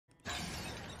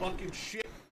fucking shit.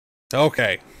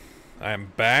 Okay, I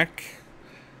am back.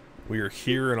 We are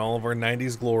here in all of our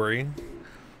 90s glory.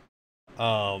 It's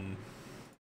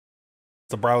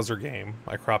a browser game.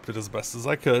 I cropped it as best as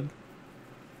I could.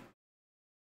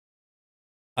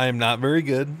 I am not very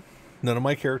good. None of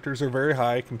my characters are very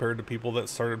high compared to people that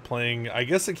started playing. I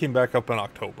guess it came back up in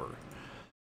October.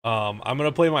 I'm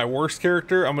gonna play my worst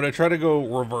character. I'm gonna try to go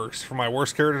reverse from my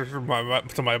worst character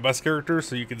to my best character,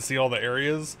 so you can see all the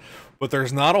areas. But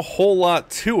there's not a whole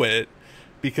lot to it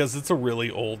because it's a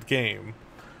really old game.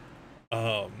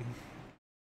 You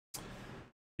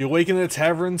awaken in a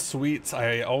tavern suites.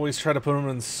 I always try to put them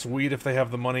in suite if they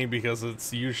have the money because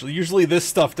it's usually this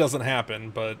stuff doesn't happen.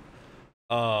 But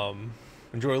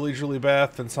enjoy a leisurely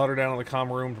bath and solder down in the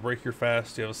common room to break your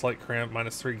fast. You have a slight cramp,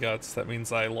 -3 guts. That means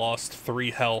I lost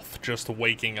 3 health just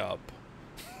waking up.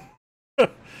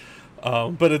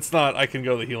 But it's not. I can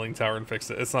go to the healing tower and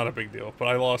fix it. It's not a big deal. But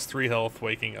I lost 3 health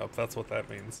waking up. That's what that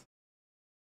means.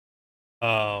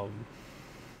 So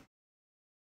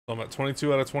I'm at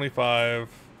 22 out of 25.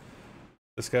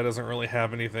 This guy doesn't really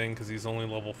have anything because he's only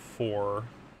level 4.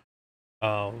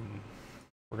 We're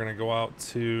gonna go out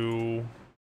to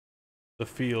the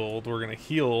field. We're gonna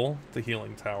heal the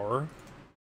healing tower.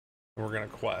 And we're gonna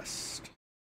quest.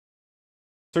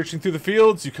 Searching through the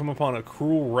fields, you come upon a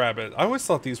cruel rabbit. I always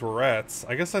thought these were rats.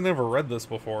 I guess I never read this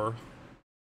before.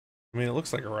 I mean, it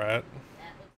looks like a rat.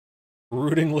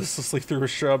 Rooting listlessly through a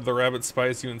shrub, the rabbit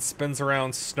spies you and spins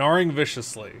around, snarling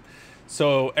viciously.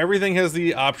 So everything has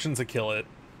the option to kill it.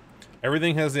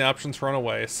 Everything has the option to run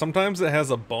away. Sometimes it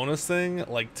has a bonus thing,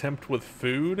 like tempt with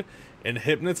food, and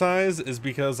hypnotize is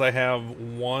because I have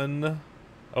one...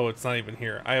 Oh, it's not even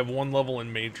here. I have 1 level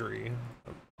in magery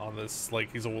on this,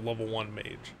 like he's a level 1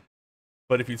 mage.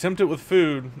 But if you tempt it with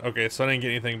food... Okay, so I didn't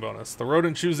get anything bonus. The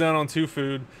rodent chews down on 2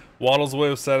 food, waddles away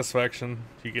with satisfaction.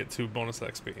 You get 2 bonus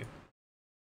XP.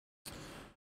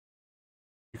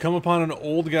 You come upon an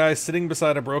old guy sitting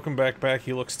beside a broken backpack.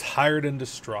 He looks tired and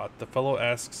distraught. The fellow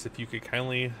asks if you could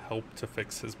kindly help to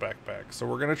fix his backpack. So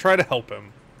we're going to try to help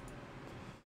him.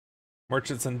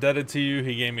 Merchant's indebted to you.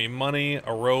 He gave me money,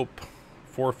 a rope,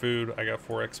 4 food. I got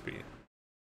 4 XP.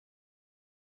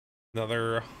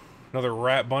 Another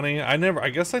rat bunny. I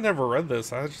guess I never read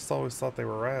this. I just always thought they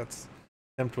were rats.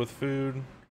 Tempt with food.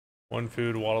 1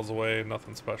 food, waddles away.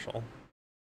 Nothing special.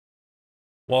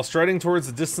 While striding towards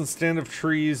a distant stand of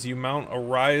trees, you mount a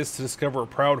rise to discover a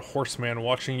proud horseman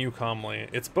watching you calmly.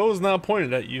 Its bow is not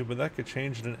pointed at you, but that could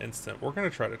change in an instant. We're going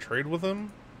to try to trade with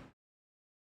him.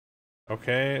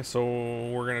 Okay, so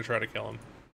we're going to try to kill him.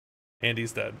 And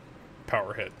he's dead.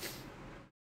 Power hit.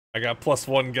 I got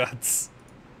 +1 guts.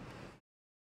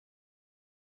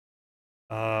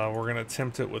 We're going to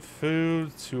tempt it with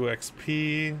food, 2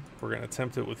 XP. We're going to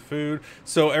tempt it with food.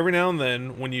 So every now and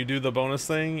then, when you do the bonus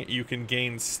thing, you can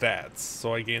gain stats.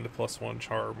 So I gained a +1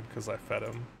 charm because I fed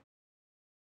him.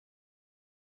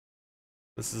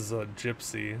 This is a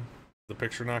gypsy. The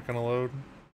picture not going to load?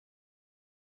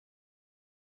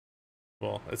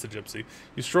 Well, it's a gypsy.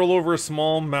 You stroll over a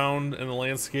small mound in the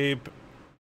landscape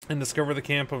and discover the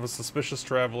camp of a suspicious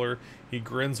traveler. He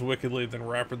grins wickedly, then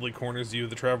rapidly corners you.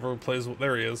 The traveler plays with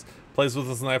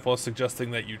his knife while suggesting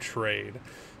that you trade.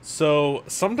 So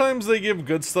sometimes they give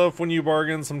good stuff when you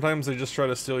bargain. Sometimes they just try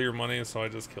to steal your money. So I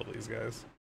just kill these guys.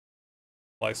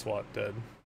 Fly swat dead.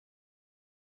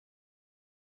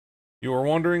 You are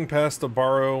wandering past a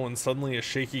barrow when suddenly a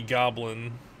shaky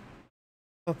goblin.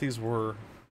 I thought these were.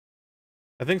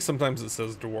 I think sometimes it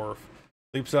says dwarf.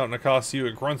 Leaps out and accosts you.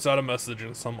 It grunts out a message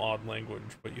in some odd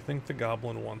language, but you think the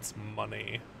goblin wants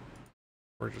money.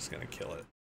 We're just gonna kill it.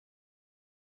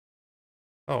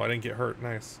 Oh, I didn't get hurt.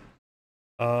 Nice.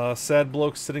 Sad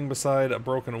bloke sitting beside a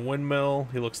broken windmill.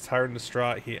 He looks tired and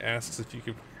distraught. He asks if you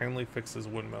could kindly fix his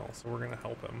windmill, so we're gonna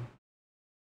help him.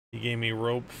 He gave me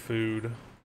rope, food.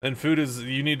 And food is...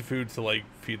 You need food to, like,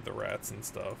 feed the rats and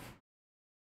stuff.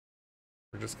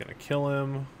 We're just gonna kill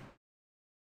him.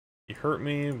 He hurt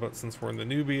me, but since we're in the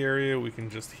newbie area, we can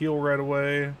just heal right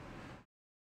away.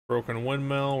 Broken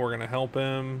windmill, we're gonna help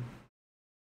him.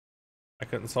 I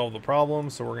couldn't solve the problem,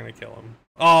 so we're gonna kill him.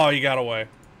 Oh, he got away.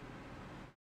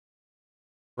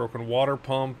 Broken water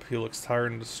pump, he looks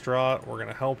tired and distraught. We're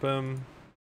gonna help him.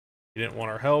 He didn't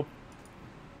want our help.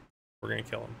 We're gonna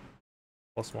kill him.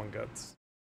 +1 guts.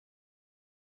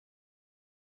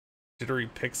 Jittery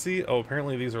pixie? Oh,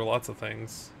 apparently these are lots of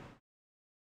things.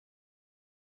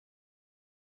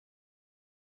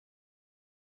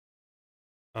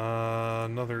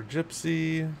 Another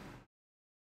gypsy.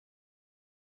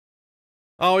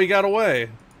 Oh, he got away.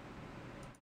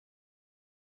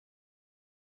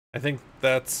 I think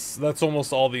that's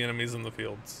almost all the enemies in the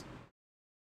fields.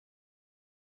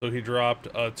 So he dropped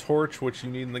a torch, which you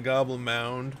need in the Goblin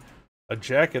Mound. A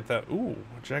jacket that... Ooh,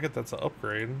 a jacket that's an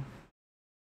upgrade.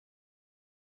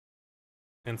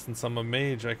 And since I'm a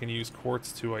mage, I can use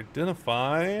quartz to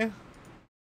identify.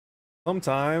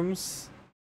 Sometimes.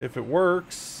 If it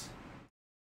works.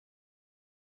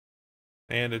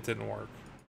 And it didn't work.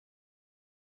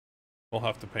 We'll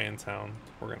have to pay in town.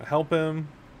 We're gonna help him.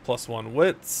 +1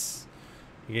 wits.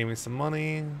 He gave me some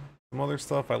money. Some other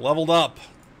stuff. I leveled up.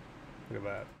 Look at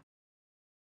that.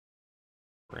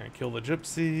 We're gonna kill the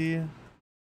gypsy.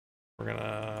 We're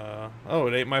gonna... Oh,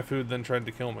 it ate my food, then tried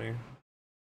to kill me.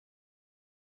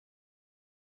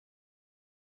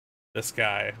 This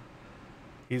guy.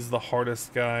 He's the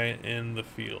hardest guy in the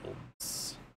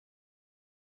fields.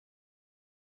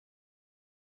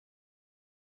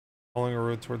 Following a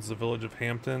road towards the village of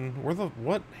Hampton. Where the...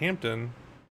 What? Hampton?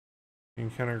 You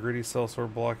encounter greedy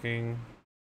sellsword blocking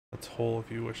a toll if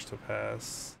you wish to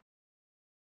pass.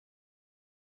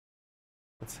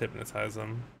 Let's hypnotize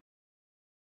him.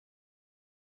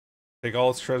 Take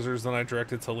all its treasures, then I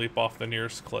direct it to leap off the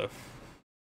nearest cliff.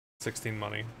 16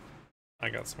 money. I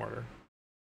got smarter.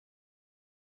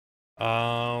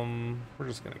 We're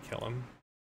just gonna kill him.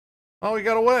 Oh, he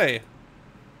got away!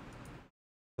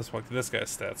 This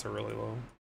guy's stats are really low.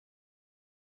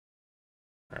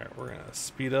 Alright, we're gonna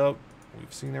speed up.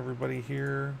 We've seen everybody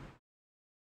here.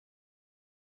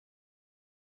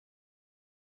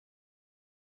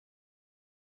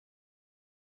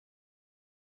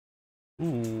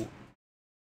 Ooh.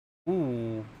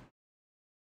 Ooh.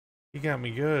 He got me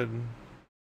good.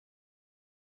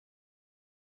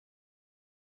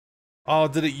 Oh,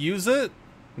 did it use it?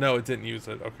 No, it didn't use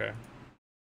it. Okay.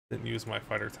 Didn't use my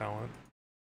fighter talent.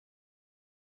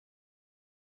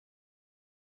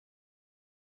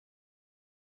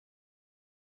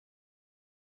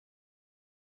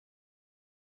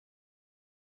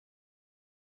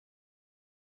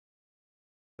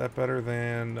 Is that better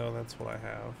than... No, that's what I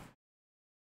have.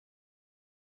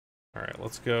 Alright,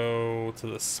 let's go to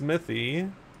the smithy.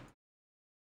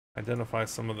 Identify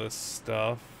some of this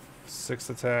stuff. 6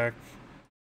 attack.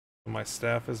 My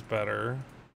staff is better.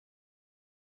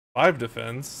 5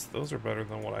 defense. Those are better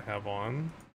than what I have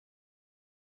on.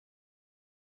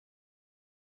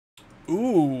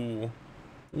 Ooh.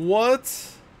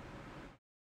 What?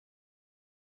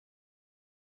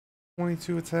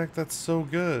 22 attack, that's so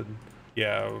good.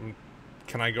 Yeah,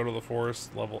 can I go to the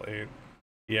forest? Level 8.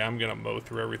 Yeah, I'm gonna mow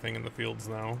through everything in the fields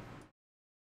now.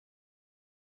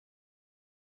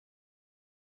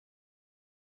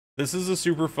 This is a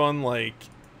super fun, like,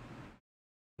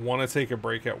 want to take a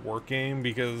break at work game,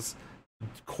 because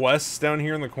quests down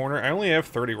here in the corner, I only have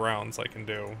 30 rounds I can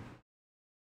do.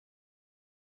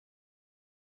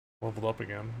 Leveled up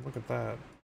again. Look at that.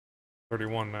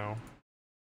 31 now.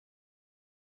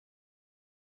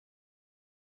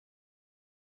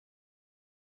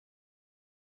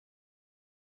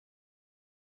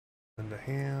 Send a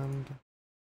hand.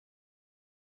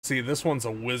 See, this one's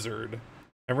a wizard.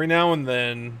 Every now and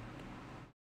then,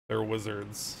 they're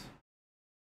wizards.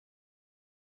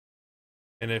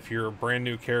 And if you're a brand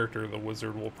new character, the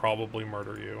wizard will probably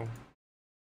murder you.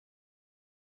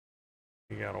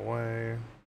 He got away.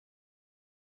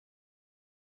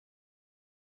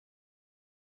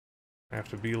 I have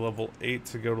to be level 8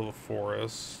 to go to the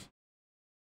forest.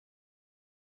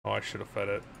 Oh, I should have fed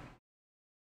it.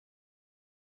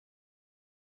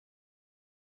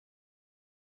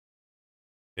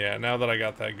 Yeah, now that I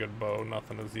got that good bow,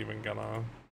 nothing is even gonna...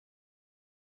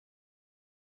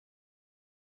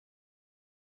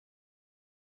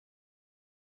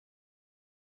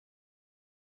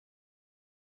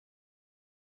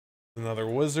 Another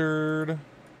wizard.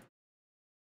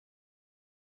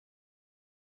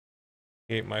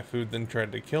 He ate my food, then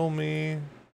tried to kill me.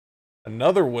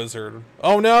 Another wizard.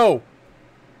 Oh no!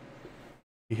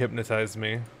 He hypnotized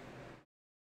me.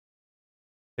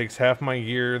 Takes half my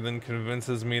gear, then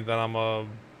convinces me that I'm a...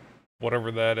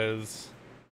 whatever that is.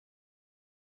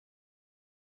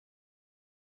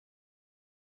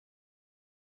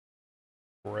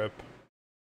 Rip.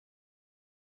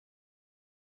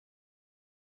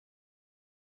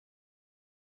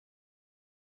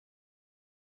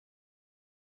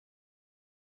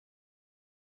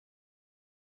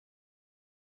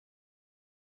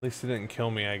 At least he didn't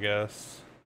kill me, I guess.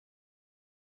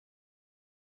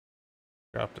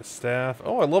 Dropped a staff.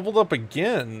 Oh, I leveled up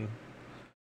again.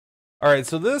 Alright,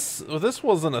 so this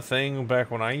wasn't a thing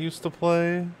back when I used to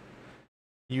play.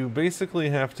 You basically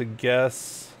have to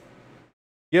guess.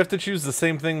 You have to choose the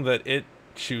same thing that it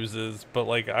chooses, but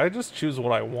like I just choose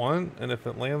what I want, and if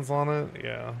it lands on it,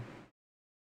 yeah.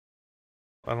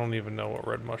 I don't even know what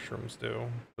red mushrooms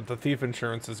do, but the thief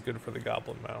insurance is good for the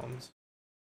goblin mounds.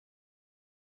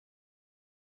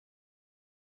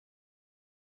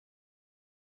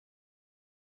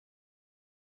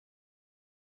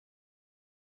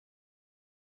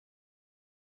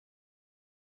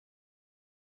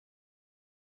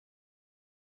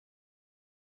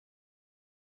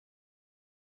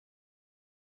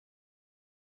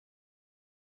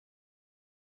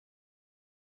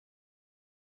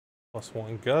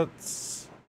 +1 guts.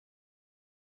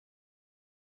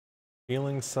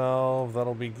 Healing salve,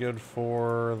 that'll be good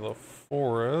for the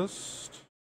forest.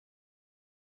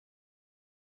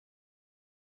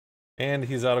 And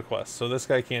he's out of quest, so this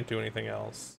guy can't do anything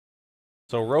else.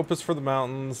 So rope is for the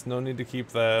mountains, no need to keep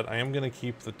that. I am going to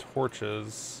keep the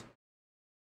torches.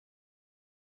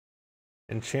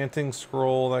 Enchanting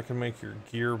scroll, that can make your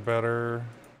gear better.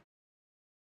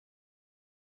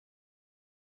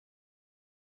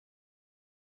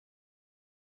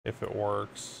 If it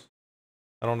works.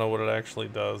 I don't know what it actually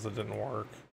does, it didn't work.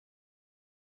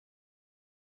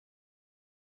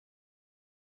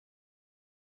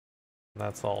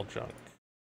 That's all junk.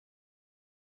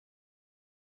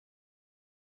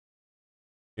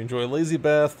 You enjoy a lazy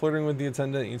bath, flirting with the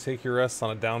attendant, you take your rest on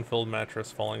a down-filled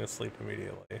mattress, falling asleep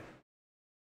immediately. And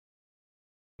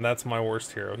that's my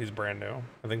worst hero, he's brand new.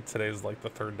 I think today's like the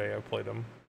 3rd day I played him.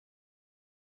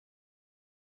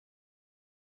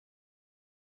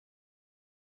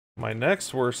 My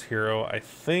next worst hero, I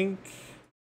think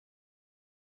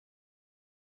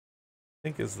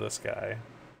is this guy.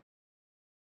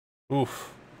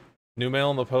 Oof. New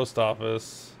mail in the post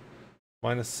office.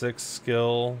 -6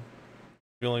 skill.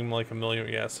 Feeling like a million.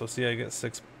 Yeah, so see, I get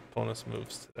 6 bonus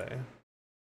moves today.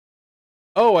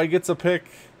 Oh, I get to pick.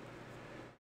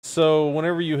 So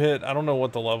whenever you hit, I don't know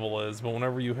what the level is, but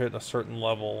whenever you hit a certain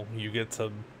level, you get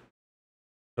to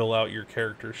fill out your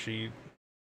character sheet.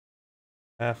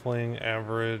 Halfling,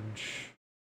 average.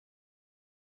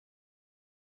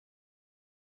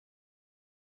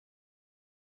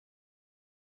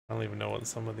 I don't even know what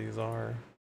some of these are.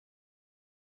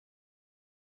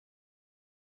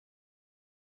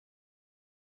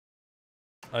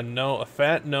 A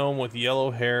fat gnome with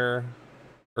yellow hair,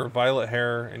 or violet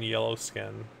hair and yellow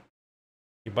skin.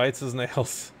 He bites his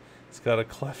nails. He's got a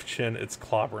cleft chin. It's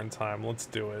clobbering time. Let's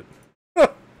do it.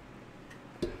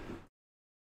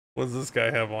 What does this guy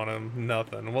have on him?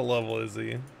 Nothing. What level is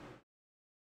he?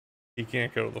 He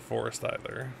can't go to the forest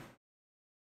either.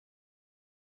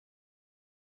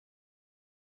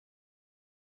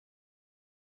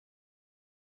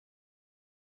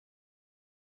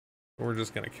 We're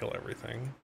just gonna kill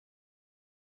everything.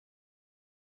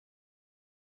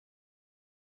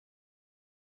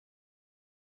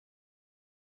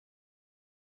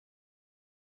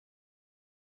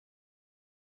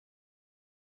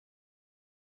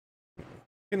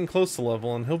 Getting close to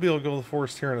level, and he'll be able to go to the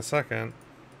forest here in a second.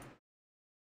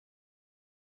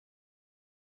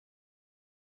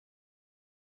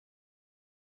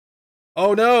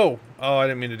 Oh no! Oh, I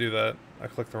didn't mean to do that. I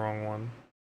clicked the wrong one.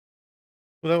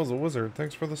 Oh, that was a wizard.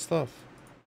 Thanks for the stuff.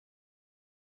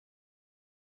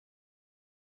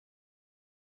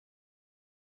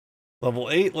 Level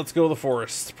 8, let's go to the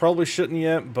forest. Probably shouldn't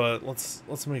yet, but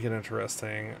let's make it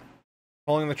interesting.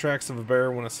 Following the tracks of a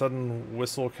bear, when a sudden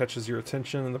whistle catches your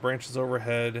attention in the branches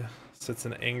overhead, sits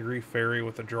an angry fairy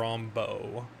with a drawn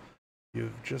bow.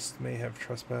 You just may have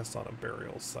trespassed on a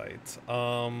burial site.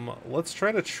 Let's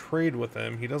try to trade with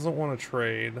him. He doesn't want to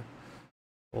trade.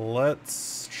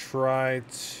 Let's try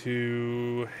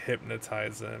to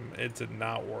hypnotize him. It did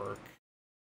not work.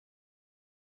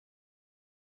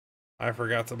 I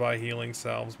forgot to buy healing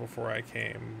salves before I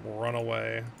came. Run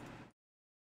away.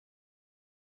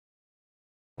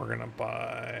 We're gonna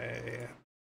buy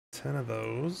 10 of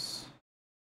those.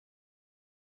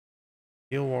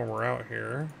 Heal while we're out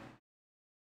here.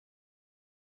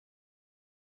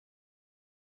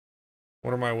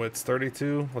 What are my wits?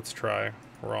 32? Let's try.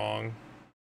 Wrong.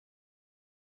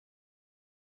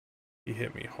 He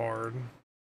hit me hard.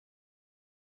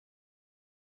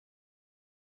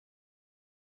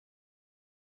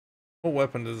 What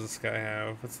weapon does this guy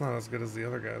have? It's not as good as the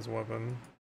other guy's weapon.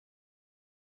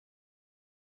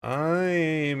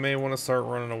 I may want to start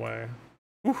running away.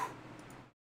 Whew.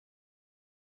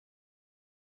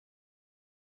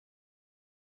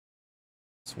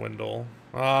 Swindle.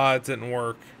 Ah, it didn't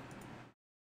work.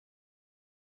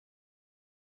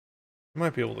 I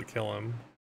might be able to kill him.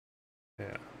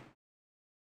 Yeah.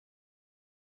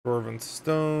 Dwarven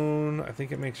Stone. I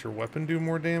think it makes your weapon do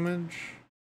more damage.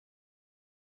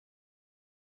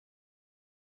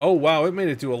 Oh wow, it made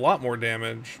it do a lot more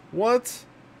damage. What?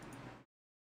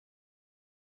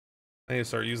 I need to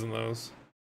start using those.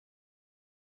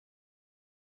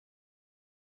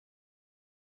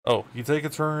 Oh, you take a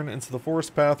turn into the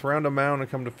forest path, round a mound, and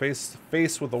come to face to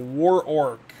face with a war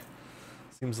orc.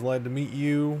 Seems glad to meet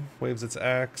you. Waves its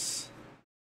axe.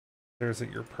 There's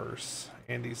at your purse.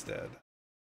 Andy's dead.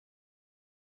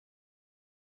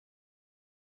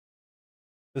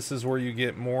 This is where you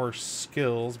get more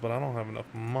skills, but I don't have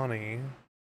enough money.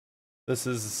 This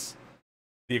is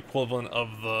the equivalent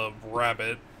of the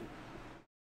rabbit.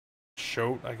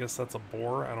 Shoat, I guess that's a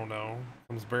boar, I don't know.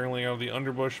 Comes barreling out of the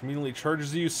underbush, immediately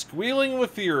charges you, squealing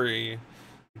with fury.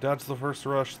 You dodge the first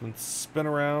rush, then spin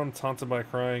around, taunted by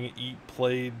crying, eat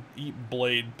blade,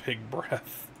 pig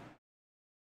breath.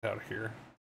 Get out of here.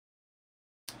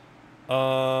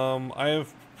 I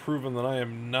have proven that I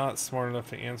am not smart enough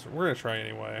to answer. We're gonna try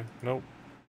anyway. Nope.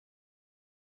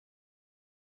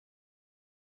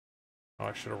 Oh,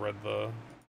 I should have read the...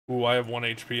 Ooh, I have 1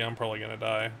 HP, I'm probably gonna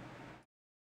die.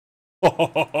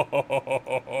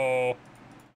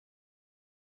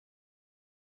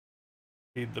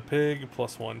 Feed the pig,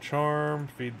 +1 charm.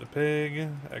 Feed the pig,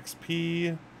 XP.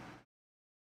 How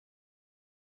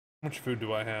much food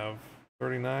do I have?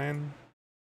 39?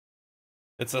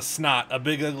 It's a snot, a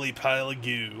big ugly pile of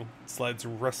goo. It slides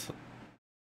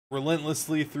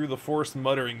relentlessly through the forest,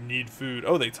 muttering, "Need food."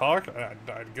 Oh, they talk?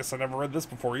 I guess I never read this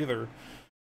before either.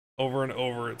 Over and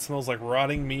over. It smells like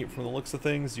rotting meat from the looks of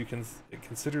things. It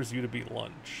considers you to be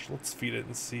lunch. Let's feed it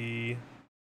and see.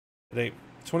 It ate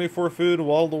 24 food,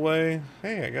 walled away.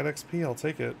 Hey, I got XP, I'll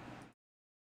take it.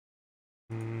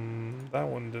 That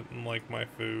one didn't like my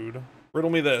food.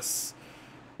 Riddle me this.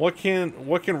 What can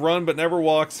run but never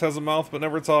walks, has a mouth but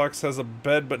never talks, has a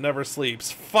bed but never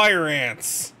sleeps? Fire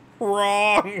ants!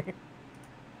 Wrong!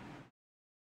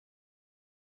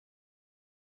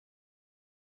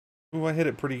 Ooh, I hit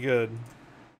it pretty good.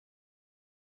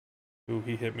 Ooh,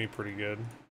 he hit me pretty good.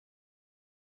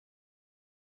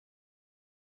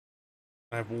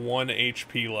 I have 1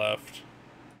 HP left.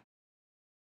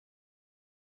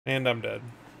 And I'm dead.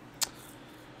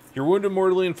 You're wounded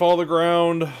mortally and fall to the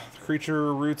ground. The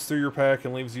creature roots through your pack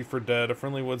and leaves you for dead. A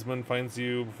friendly woodsman finds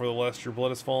you before the last your blood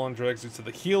has fallen, drags you to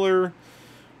the healer.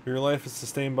 Your life is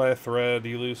sustained by a thread.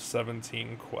 You lose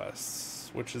 17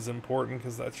 quests, which is important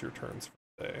because that's your turns for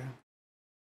the day.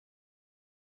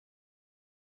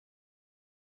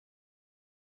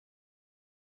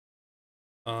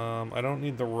 I don't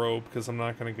need the rope because I'm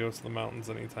not going to go to the mountains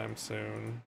anytime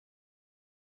soon.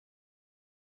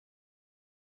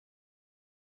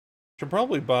 Should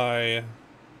probably buy...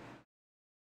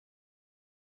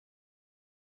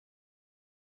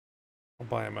 I'll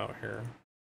buy him out here.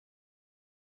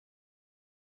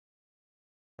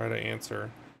 Try to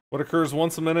answer. What occurs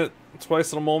once a minute,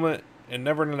 twice in a moment, and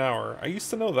never in an hour? I used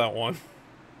to know that one.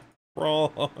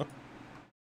 Wrong.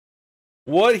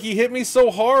 What? He hit me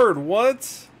so hard.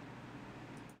 What?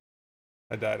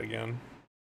 I died again.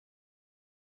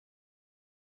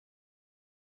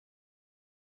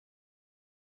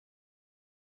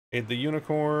 Aid the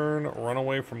unicorn. Run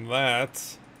away from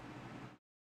that.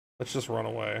 Let's just run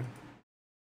away.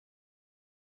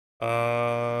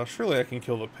 Surely I can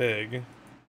kill the pig.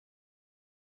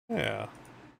 Yeah.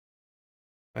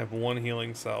 I have 1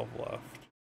 healing salve left.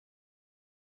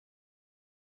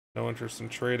 No interest in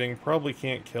trading. Probably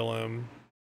can't kill him.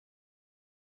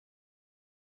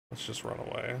 Let's just run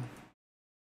away.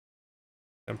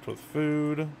 Tempt with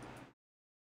food.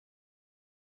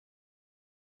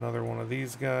 Another one of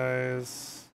these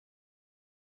guys.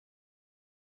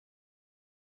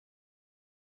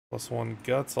 +1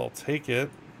 guts, I'll take it.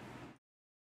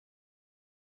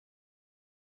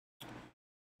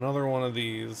 Another one of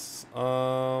these.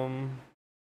 I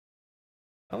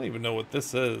don't even know what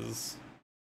this is.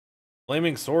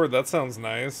 Flaming sword, that sounds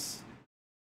nice.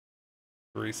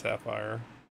 3 sapphire.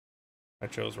 I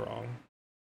chose wrong.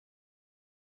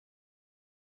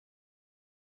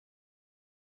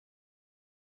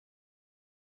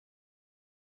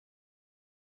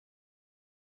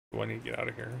 Do I need to get out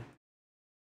of here?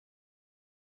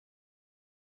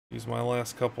 Use my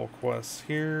last couple quests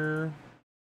here.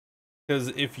 Because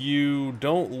if you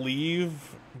don't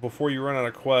leave before you run out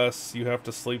of quests, you have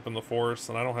to sleep in the forest,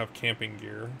 and I don't have camping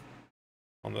gear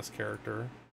on this character.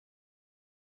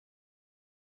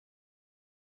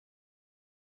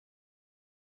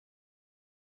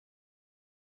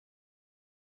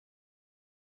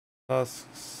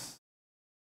 Tusks.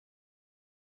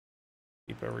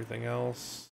 Keep everything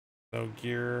else. No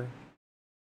gear.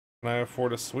 Can I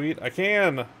afford a suite? I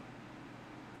can!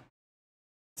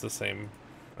 It's the same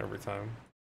every time.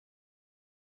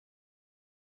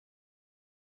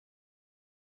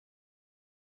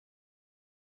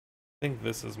 I think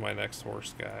this is my next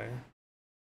horse guy.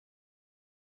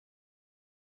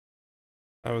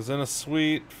 I was in a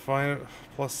suite, fine,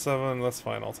 +7, that's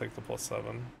fine, I'll take the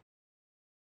 +7.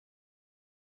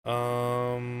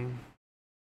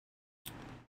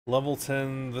 Level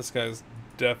 10, this guy's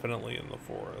definitely in the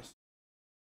forest.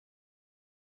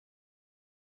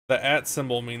 The @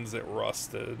 symbol means it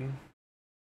rusted.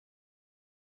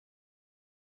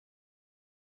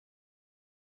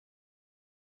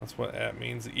 That's what @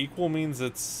 means. Equal means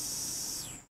it's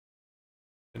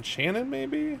enchanted,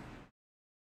 maybe?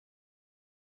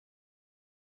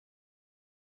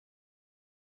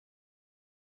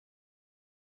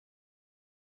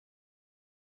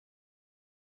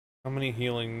 How many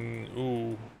healing?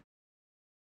 Ooh.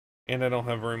 And I don't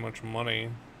have very much money.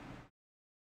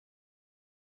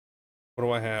 What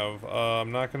do I have?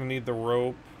 I'm not going to need the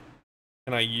rope.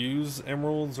 Can I use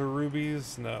emeralds or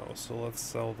rubies? No, so let's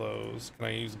sell those. Can I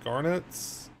use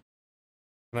garnets?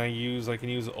 I can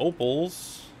use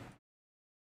opals.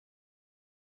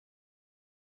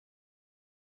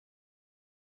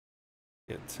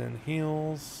 Get 10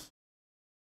 heals.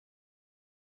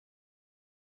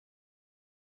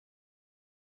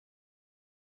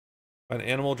 On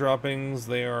animal droppings,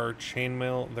 there are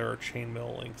chainmail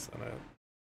links in it.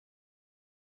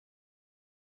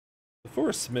 The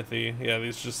forest smithy, yeah,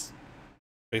 these just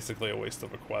basically a waste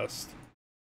of a quest.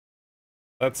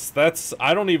 That's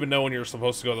I don't even know when you're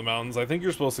supposed to go to the mountains. I think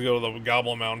you're supposed to go to the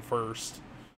Goblin Mound first.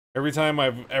 Every time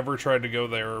I've ever tried to go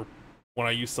there, when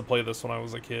I used to play this when I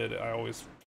was a kid, I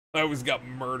always got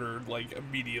murdered like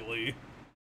immediately.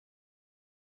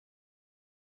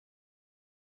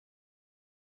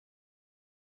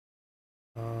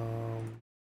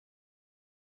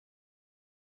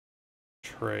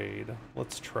 Trade.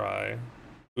 Let's try.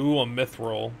 Ooh, a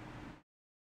mithril.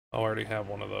 I already have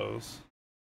one of those.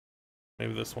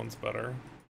 Maybe this one's better.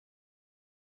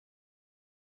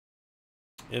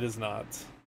 It is not.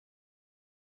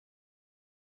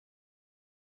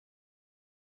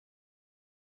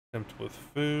 Tempt with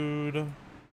food.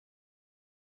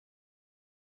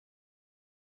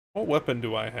 What weapon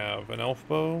do I have? An elf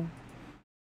bow?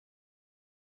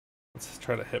 Let's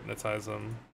try to hypnotize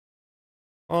him.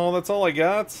 Oh, that's all I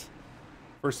got?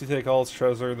 First you take all its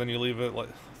treasure, then you leave it like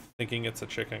thinking it's a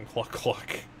chicken. Cluck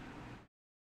cluck.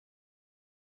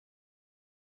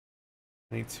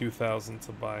 I need 2,000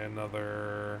 to buy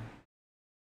another.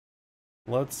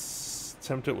 Let's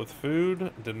tempt it with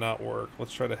food. Did not work.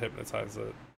 Let's try to hypnotize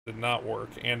it. Did not work,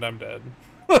 and I'm dead.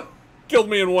 Killed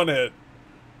me in one hit.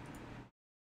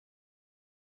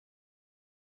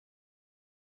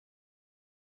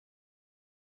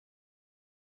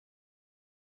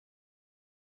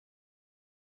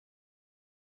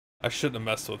 I shouldn't have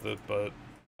messed with it, but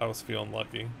I was feeling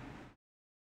lucky.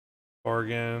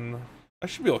 Bargain. I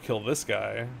should be able to kill this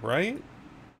guy, right?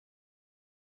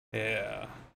 Yeah.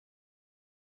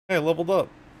 Hey, I leveled up.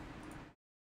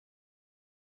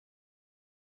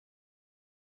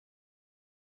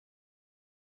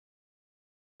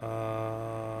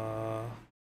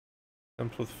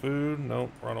 Tempt with food?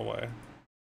 Nope, run away.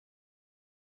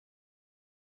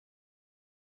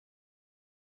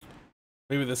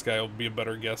 Maybe this guy will be a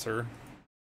better guesser.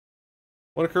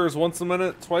 What occurs once a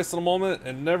minute, twice in a moment,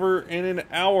 and never in an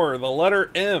hour? The letter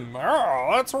M. Oh,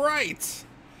 that's right!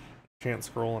 Can't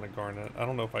scroll in a garnet. I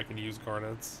don't know if I can use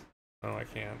garnets. No, I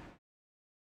can't.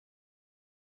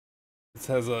 It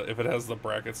has if it has the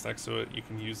brackets next to it, you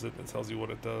can use it. It tells you what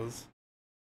it does.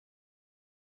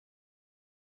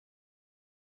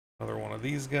 Another one of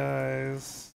these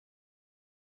guys.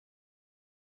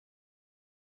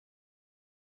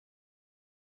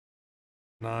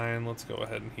 Nine. Let's go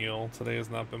ahead and heal. Today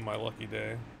has not been my lucky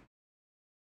day.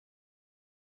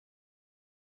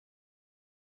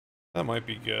 That might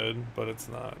be good, but it's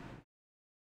not.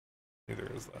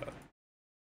 Neither is that.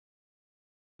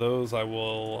 Those I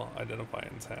will identify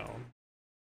in town.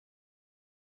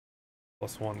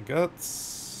 +1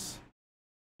 guts.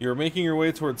 You're making your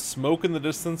way towards smoke in the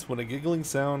distance when a giggling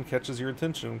sound catches your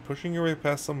attention. Pushing your way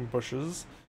past some bushes,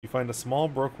 you find a small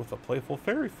brook with a playful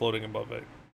fairy floating above it.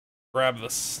 Grab the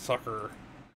sucker.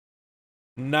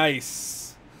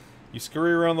 Nice. You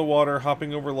scurry around the water,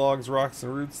 hopping over logs, rocks,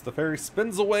 and roots. The fairy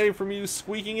spins away from you,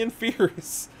 squeaking and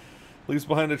furious. Leaves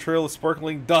behind a trail of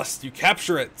sparkling dust. You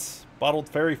capture it. Bottled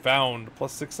fairy found.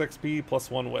 +6 XP,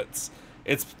 +1 wits.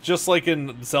 It's just like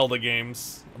in Zelda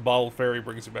games. A bottled fairy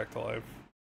brings you back to life.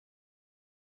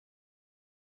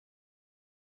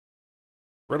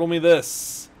 Riddle me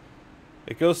this.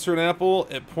 It goes through an apple,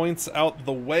 it points out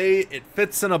the way, it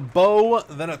fits in a bow,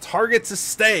 then a target to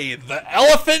stay. The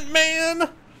Elephant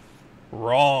Man?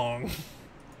 Wrong.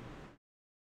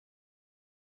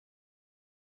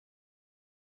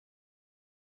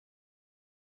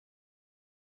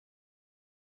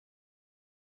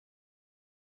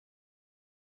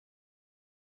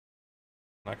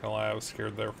 Not gonna lie, I was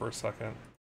scared there for a second.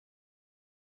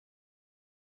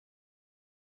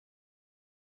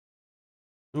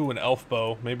 Ooh, an elf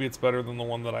bow. Maybe it's better than the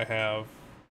one that I have.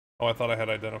 Oh, I thought I had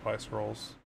identify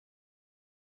scrolls.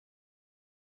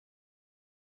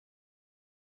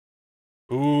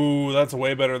 Ooh, that's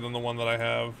way better than the one that I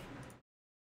have.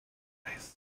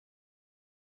 Nice.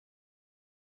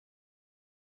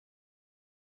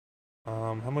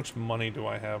 How much money do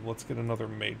I have? Let's get another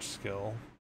mage skill.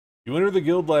 You enter the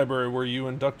guild library where you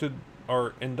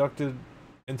are inducted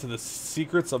into the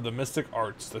secrets of the mystic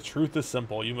arts. The truth is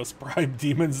simple. You must bribe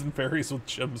demons and fairies with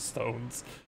gemstones.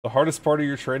 The hardest part of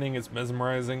your training is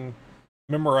memorizing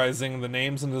the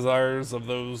names and desires of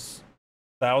those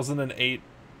 1008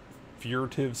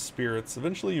 furtive spirits.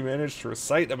 Eventually you manage to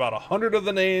recite about 100 of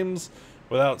the names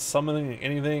without summoning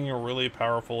anything really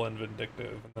powerful and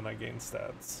vindictive. And then I gain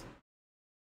stats.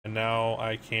 And now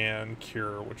I can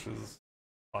cure, which is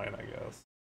fine, I guess.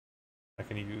 I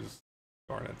can use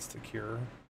garnets to cure.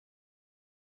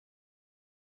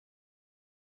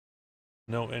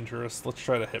 No interest. Let's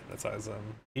try to hypnotize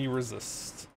him. He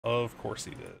resists. Of course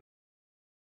he did.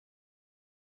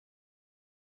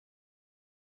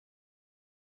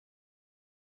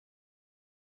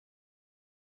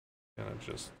 Gonna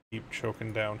just keep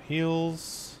choking down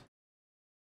heals.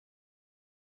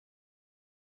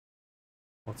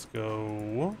 Let's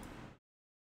go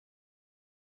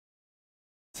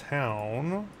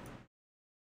town.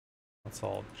 That's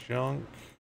all junk.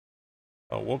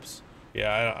 Oh, whoops.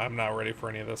 Yeah, I'm not ready for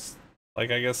any of this.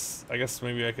 Like, I guess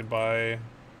maybe I could buy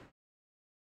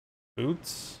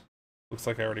boots. Looks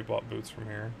like I already bought boots from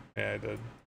here. Yeah, I did.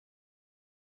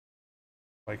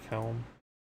 Like helm.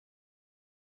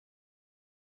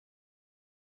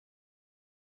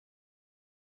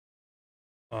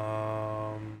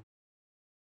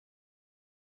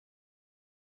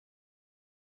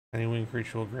 Any winged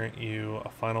creature will grant you a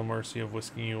final mercy of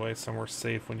whisking you away somewhere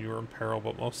safe when you are in peril,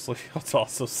 but mostly it'll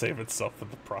also save itself in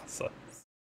the process.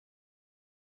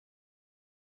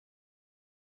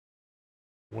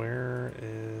 Where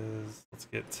is... Let's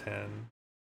get 10.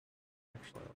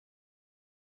 Actually,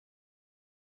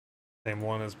 same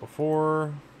one as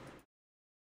before.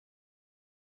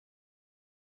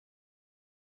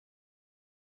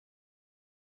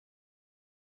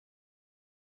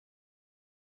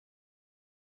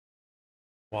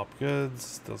 Swap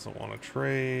goods, doesn't want to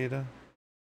trade.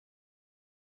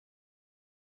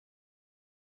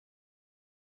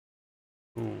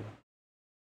 Ooh.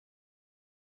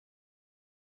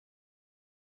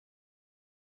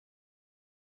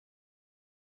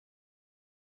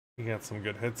 He got some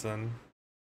good hits in.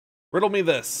 Riddle me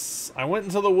this. I went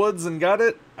into the woods and got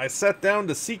it. I sat down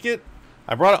to seek it.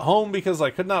 I brought it home because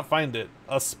I could not find it.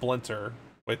 A splinter.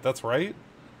 Wait, that's right?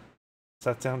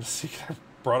 Sat down to seek it.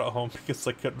 I brought it home because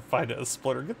I couldn't find it. A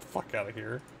splinter. Get the fuck out of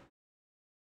here.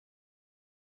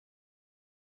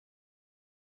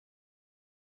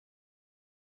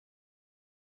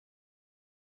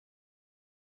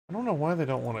 I don't know why they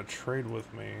don't want to trade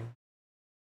with me.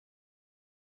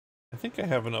 I think I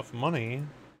have enough money.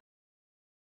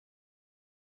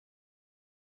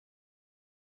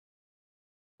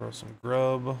 Throw some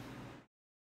grub.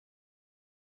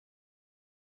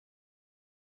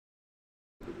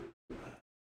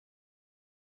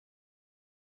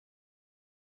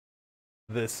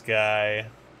 This guy.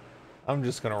 I'm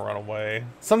just gonna run away.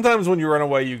 Sometimes when you run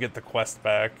away, you get the quest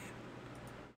back.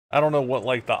 I don't know what,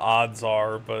 like, the odds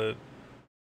are, but...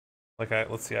 Like,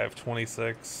 let's see, I have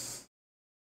 26.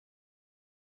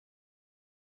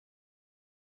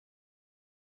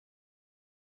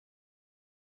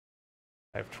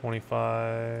 I have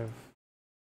 25.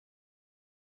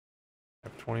 I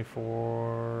have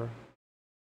 24.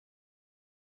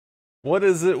 What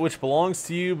is it which belongs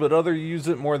to you, but others use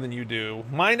it more than you do?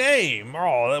 My name!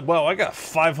 Oh, well, I got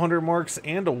 500 marks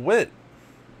and a wit.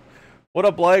 What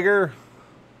up, Liger?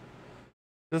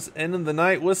 Just ending the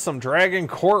night with some Dragon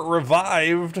Court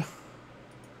Revived.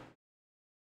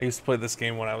 I used to play this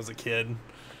game when I was a kid.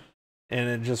 And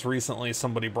it just recently,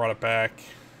 somebody brought it back.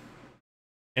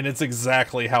 And it's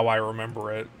exactly how I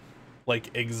remember it.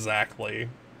 Like, exactly.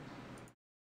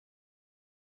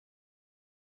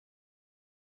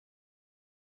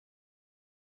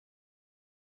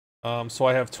 So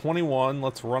I have 21.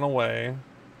 Let's run away.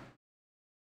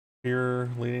 Here,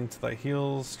 leading to thy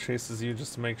heels, chases you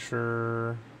just to make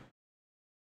sure.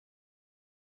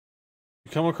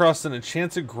 You come across an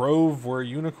enchanted grove where a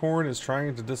unicorn is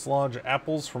trying to dislodge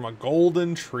apples from a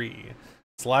golden tree.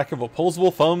 Its lack of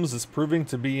opposable thumbs is proving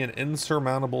to be an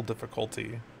insurmountable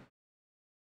difficulty.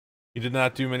 You did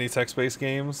not do many text-based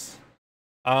games?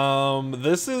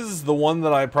 This is the one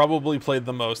that I probably played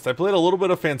the most. I played a little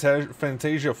bit of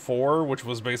Fantasia 4, which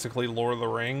was basically Lord of the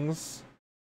Rings.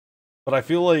 But I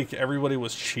feel like everybody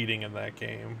was cheating in that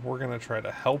game. We're gonna try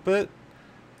to help it.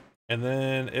 And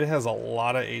then it has a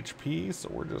lot of HP, so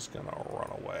we're just gonna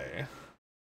run away.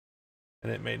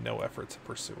 And it made no effort to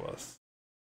pursue us.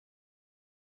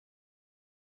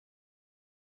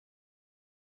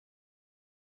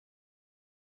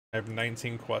 I have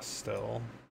 19 quests still.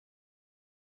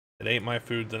 It ate my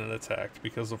food, then it attacked,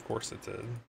 because of course it did.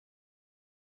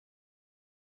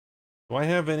 Do I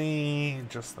have any...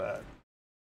 just that?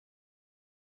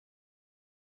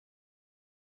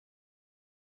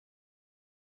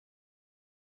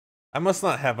 I must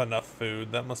not have enough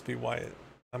food. That must be why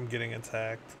I'm getting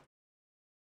attacked.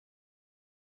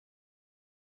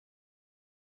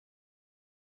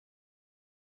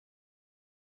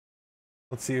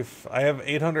 Let's see if I have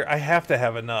 800. I have to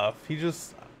have enough. He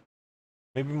just...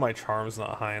 maybe my charm's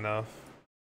not high enough.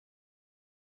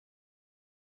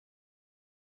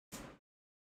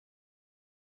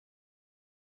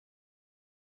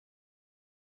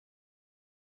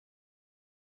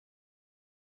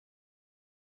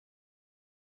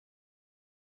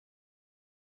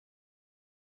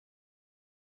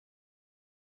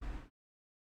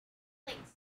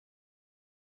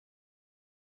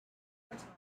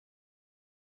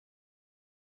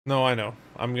 No, I know.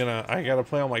 I gotta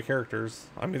play all my characters.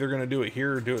 I'm either gonna do it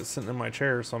here or do it sitting in my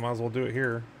chair, so I might as well do it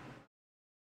here.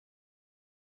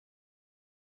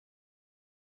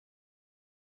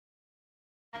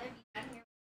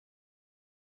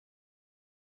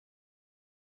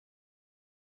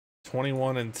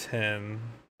 $21 and 10.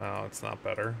 Oh, it's not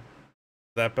better.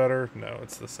 Is that better? No,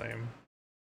 it's the same.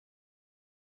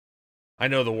 I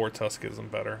know the War Tusk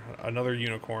isn't better. Another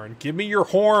unicorn. Give me your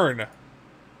horn!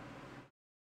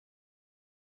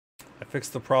 I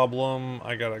fixed the problem.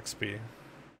 I got XP.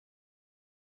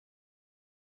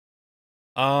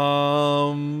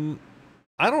 I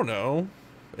don't know.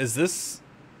 Is this...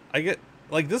 I get...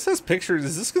 like, this has pictures.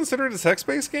 Is this considered a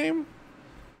text-based game?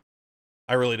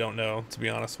 I really don't know, to be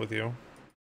honest with you.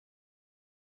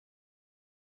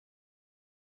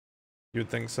 You would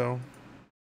think so?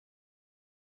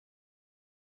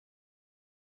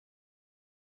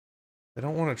 They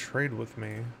don't want to trade with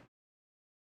me.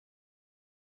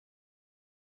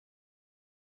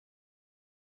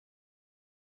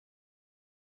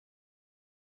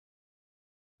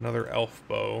 Another elf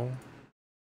bow.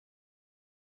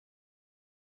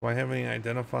 Do I have any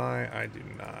identify? I do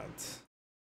not.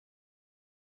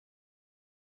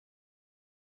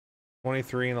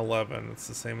 23 and 11. It's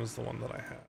the same as the one that I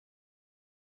had.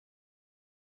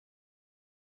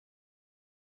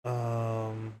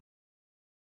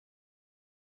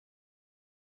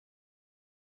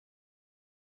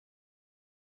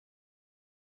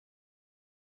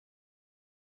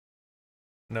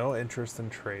 No interest in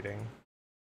trading.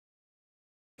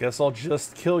 Guess I'll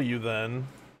just kill you then.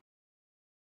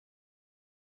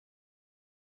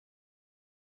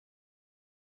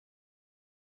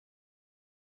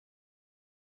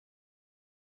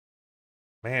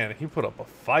 Man, he put up a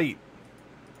fight.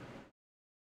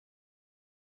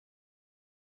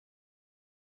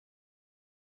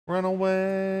 Run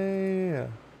away.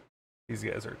 These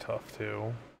guys are tough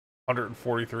too.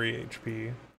 143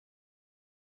 HP.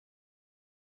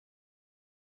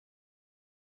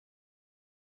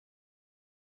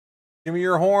 Give me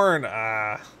your horn.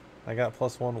 Ah, I got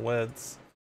 +1 wits.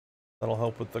 That'll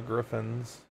help with the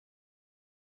griffins.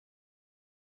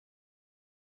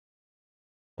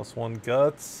 +1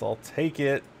 guts. I'll take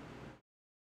it.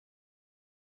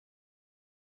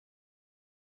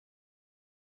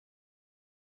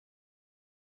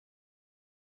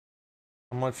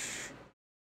 How much?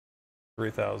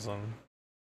 3,000.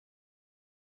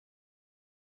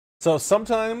 So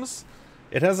sometimes,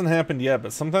 it hasn't happened yet,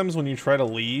 but sometimes when you try to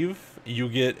leave, you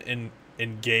get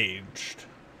engaged.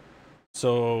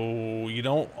 So you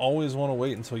don't always want to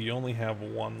wait until you only have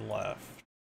one left.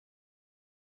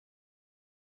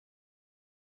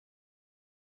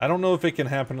 I don't know if it can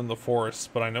happen in the forest,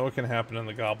 but I know it can happen in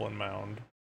the Goblin Mound.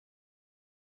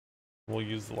 We'll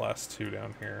use the last 2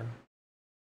 down here.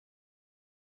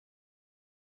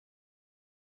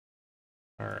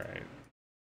 Alright.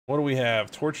 What do we have?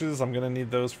 Torches, I'm gonna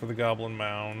need those for the Goblin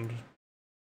Mound.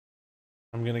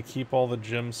 I'm gonna keep all the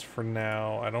gems for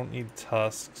now. I don't need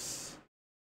tusks.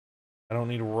 I don't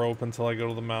need rope until I go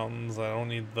to the mountains. I don't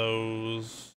need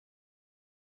those.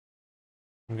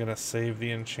 I'm gonna save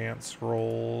the enchant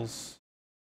scrolls.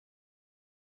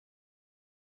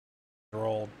 They're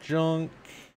all junk.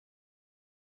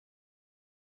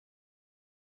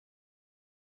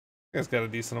 He's got a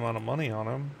decent amount of money on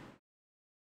him.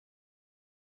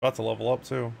 About to level up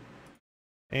too.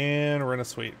 And we're in a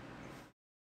suite.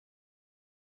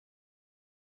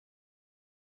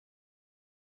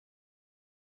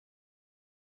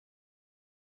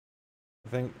 I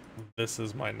think this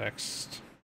is my next.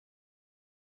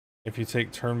 If you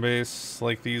take turn-based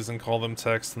like these and call them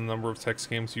text, the number of text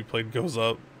games you played goes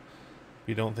up.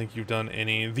 You don't think you've done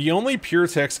any. The only pure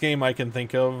text game I can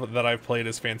think of that I've played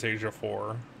is Fantasia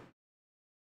 4.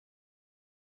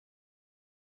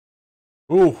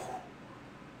 Ooh.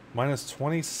 Minus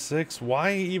 26.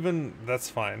 Why even? That's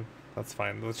fine. That's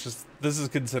fine. Let's just. This is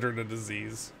considered a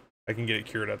disease. I can get it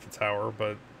cured at the tower,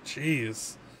 but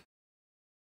jeez.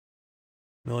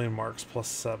 Million marks plus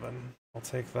 7. I'll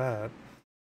take that.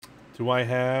 Do I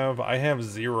have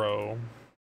 0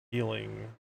 healing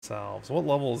salves. What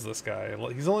level is this guy?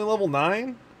 He's only level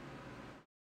 9?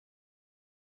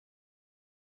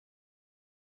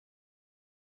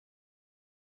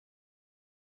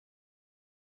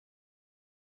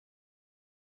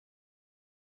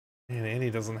 Man,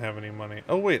 Andy doesn't have any money.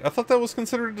 Oh wait, I thought that was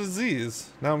considered a disease.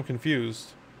 Now I'm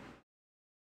confused.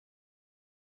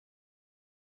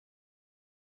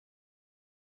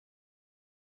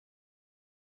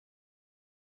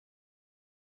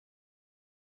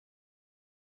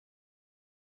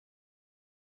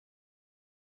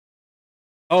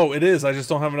 Oh, it is. I just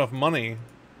don't have enough money.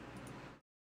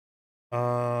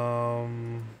 I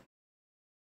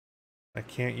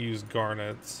can't use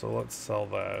garnet, so let's sell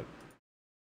that.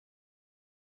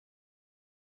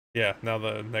 Yeah, now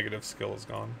the negative skill is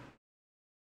gone.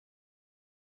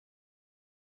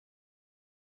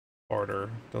 Barter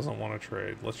doesn't want to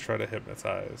trade. Let's try to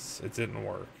hypnotize. It didn't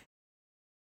work.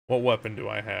 What weapon do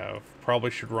I have?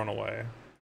 Probably should run away.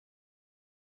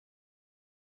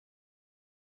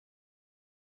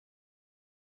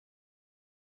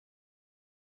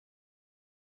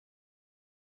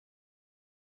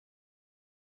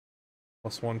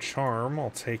 +1 charm,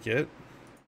 I'll take it.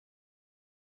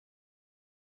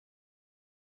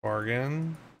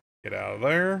 Bargain. Get out of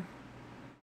there.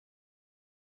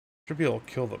 Should be able to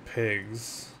kill the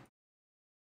pigs.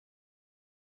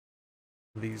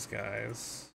 These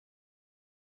guys.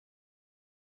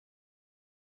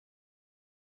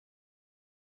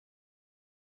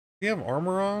 Does he have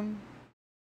armor on?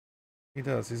 He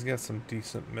does. He's got some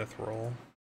decent mithril.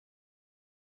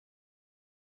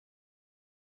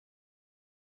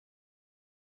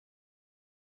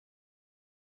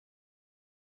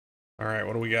 Alright,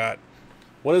 what do we got?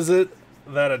 What is it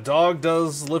that a dog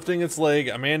does lifting its leg,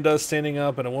 a man does standing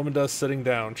up, and a woman does sitting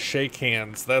down? Shake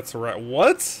hands. That's right.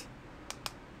 What?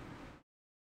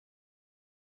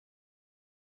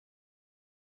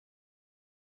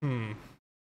 Hmm.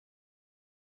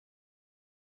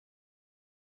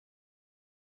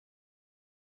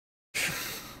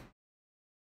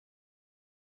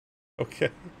 Okay.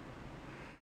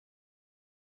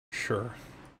 Sure.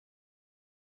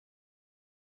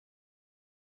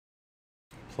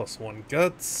 +1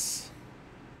 guts.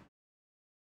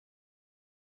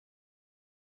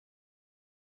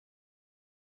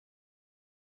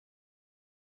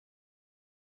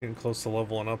 Getting close to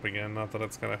leveling up again. Not that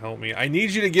it's gonna help me. I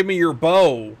need you to give me your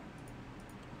bow!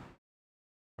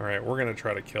 Alright, we're gonna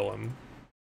try to kill him.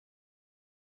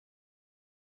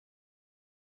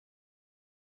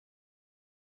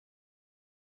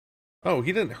 Oh,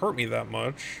 he didn't hurt me that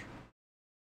much.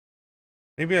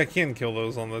 Maybe I can kill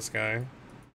those on this guy.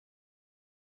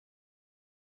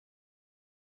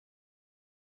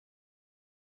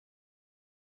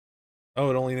 Oh,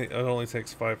 it only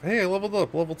takes 5. Hey, I leveled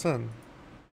up, level 10.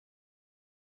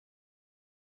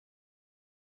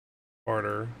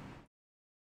 Barter.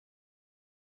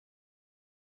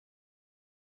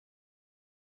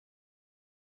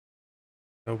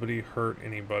 Nobody hurt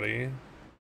anybody.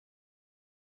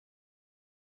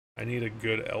 I need a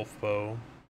good elf bow.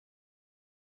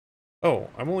 Oh,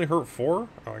 I'm only hurt 4?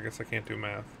 Oh, I guess I can't do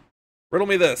math. Riddle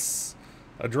me this.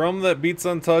 A drum that beats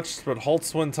untouched but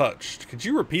halts when touched. Could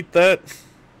you repeat that?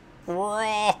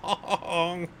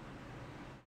 Wrong!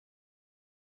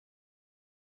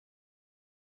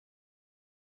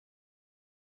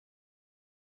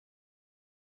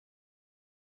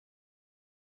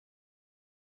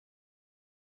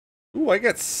 Ooh, I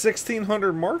got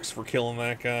 1,600 marks for killing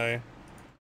that guy.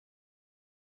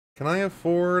 Can I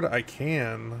afford? I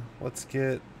can. Let's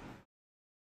get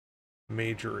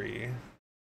Majory.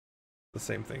 The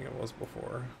same thing it was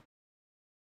before.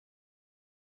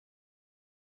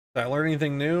 Did I learn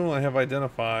anything new? I have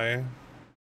Identify.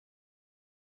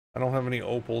 I don't have any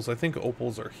opals. I think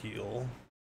opals are heal.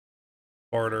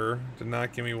 Barter did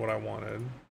not give me what I wanted.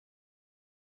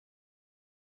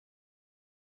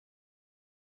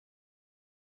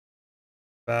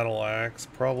 Battle Axe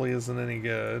probably isn't any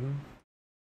good.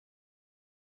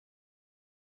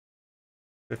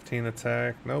 15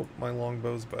 attack. Nope, my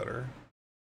longbow's better.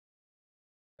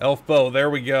 Elf bow, there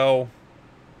we go.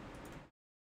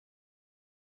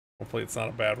 Hopefully it's not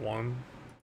a bad one.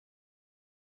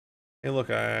 Hey look,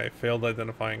 I failed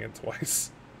identifying it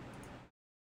twice.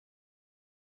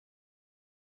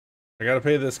 I gotta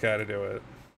pay this guy to do it.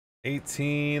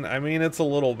 18, I mean it's a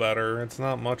little better. It's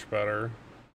not much better.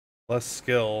 Less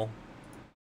skill.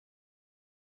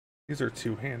 These are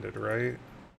two-handed, right?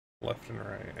 Left and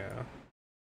right, yeah.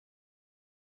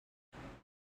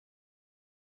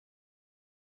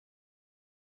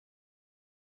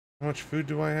 How much food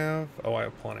do I have? Oh, I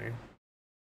have plenty.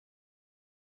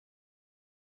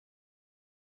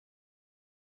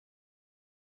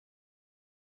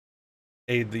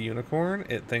 Aid the unicorn.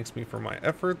 It thanks me for my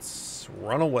efforts.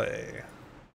 Run away.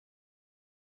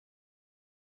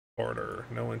 Order.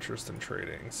 No interest in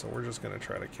trading, so we're just gonna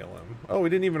try to kill him. Oh,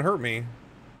 he didn't even hurt me.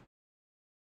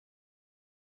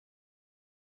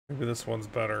 Maybe this one's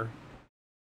better.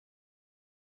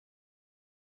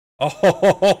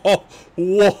 Oh,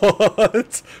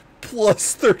 what?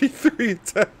 Plus 33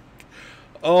 attack.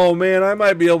 Oh man, I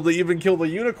might be able to even kill the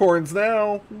unicorns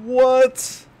now.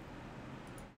 What?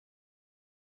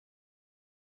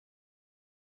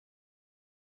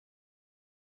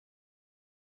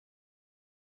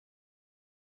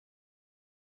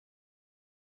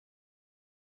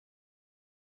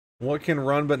 What can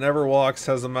run but never walks,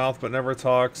 has a mouth but never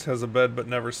talks, has a bed but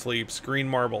never sleeps? Green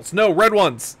marbles. No, red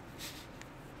ones!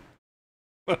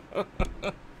 It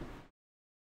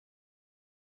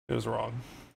was wrong.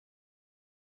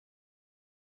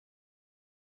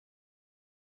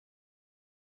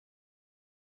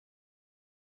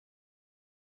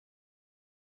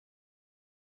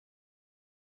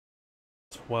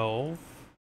 $12.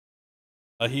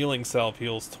 A healing salve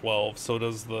heals 12, so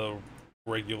does the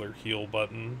regular heal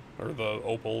button, or the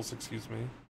opals, excuse me.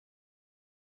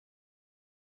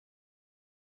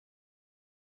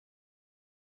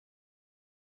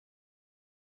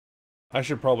 I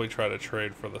should probably try to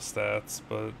trade for the stats,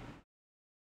 but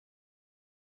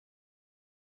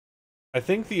I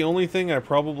think the only thing I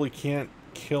probably can't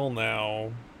kill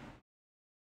now...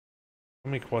 How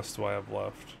many quests do I have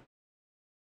left?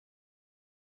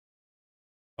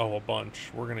 Oh, a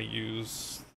bunch. We're gonna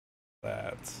use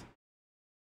that.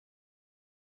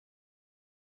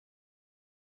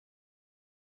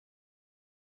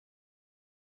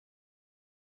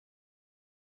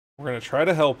 We're gonna try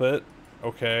to help it,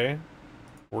 okay?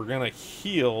 We're gonna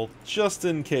heal just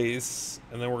in case,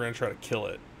 and then we're gonna try to kill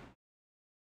it.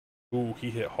 Ooh, he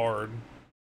hit hard.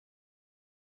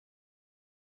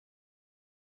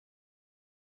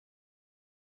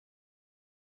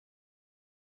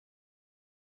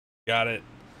 Got it.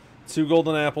 2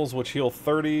 golden apples, which heal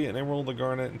 30, an emerald, a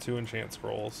garnet, and 2 enchant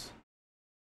scrolls.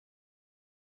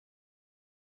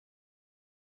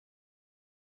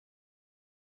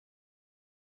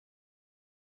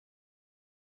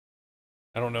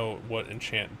 I don't know what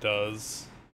enchant does.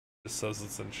 It just says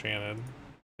it's enchanted.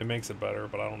 It makes it better,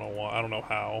 but I don't know why. I don't know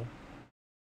how.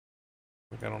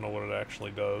 Like, I don't know what it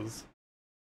actually does.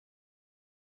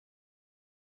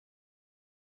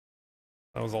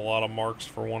 That was a lot of marks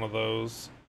for one of those.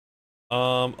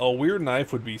 A weird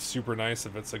knife would be super nice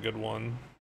if it's a good one.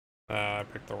 I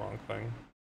picked the wrong thing.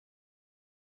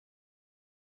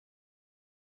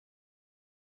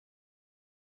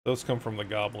 Those come from the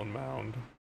Goblin Mound.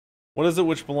 What is it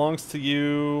which belongs to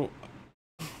you?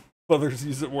 Others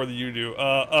use it more than you do.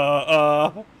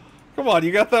 Come on,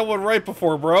 you got that one right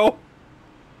before, bro.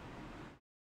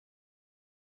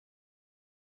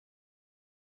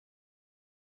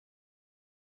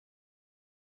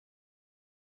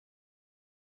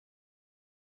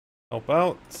 Help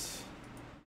out.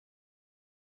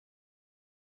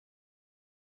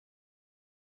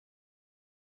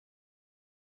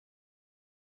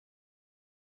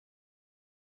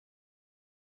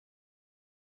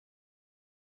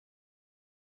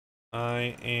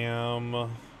 I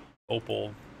am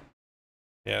opal.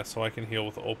 Yeah, so I can heal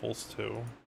with opals too.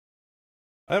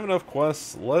 I have enough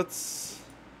quests. Let's...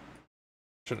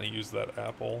 Shouldn't have used that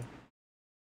apple.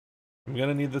 I'm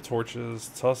gonna need the torches.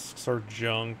 Tusks are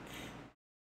junk.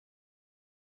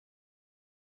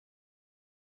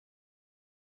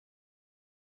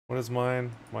 What is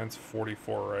mine? Mine's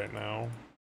 44 right now.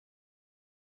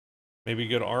 Maybe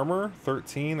good armor?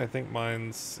 13? I think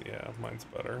mine's... Yeah, mine's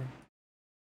better.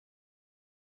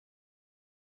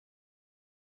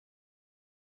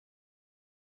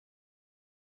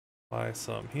 Buy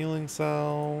some healing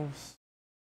salves.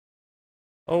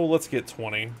 Oh, let's get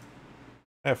 20.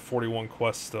 I have 41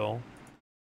 quests still.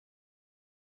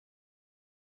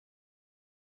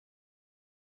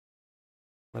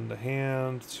 Lend a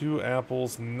hand, 2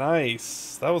 apples.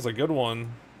 Nice. That was a good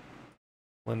one.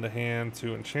 Lend a hand,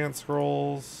 2 enchant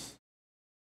scrolls.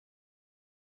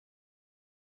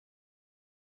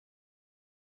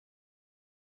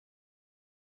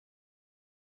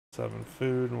 Seven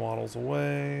food and waddles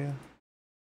away.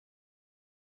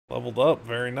 Leveled up,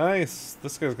 very nice.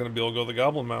 This guy's gonna be able to go to the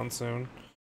Goblin Mound soon.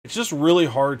 It's just really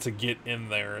hard to get in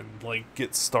there and like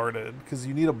get started because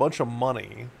you need a bunch of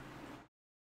money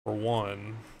for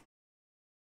one.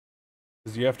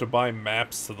 Because you have to buy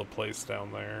maps to the place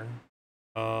down there.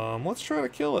 Let's try to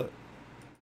kill it.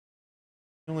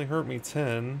 It only hurt me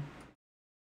 10.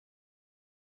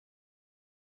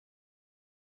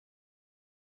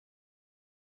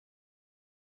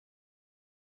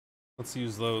 Let's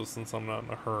use those since I'm not in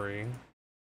a hurry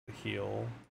to heal.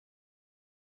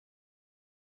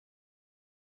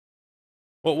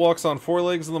 What walks on 4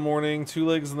 legs in the morning, 2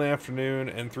 legs in the afternoon,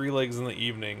 and 3 legs in the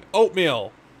evening?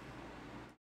 Oatmeal!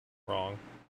 Wrong.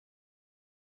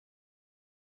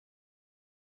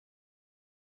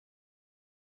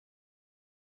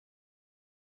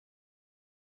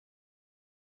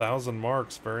 $1,000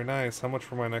 marks, very nice. How much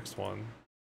for my next one?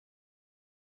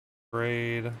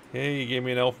 Grade. Hey, you gave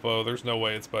me an elf bow. There's no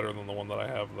way it's better than the one that I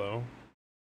have, though.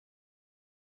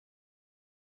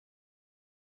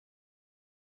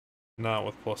 Not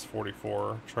with plus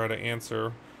 44. Try to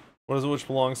answer. What is it which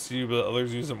belongs to you, but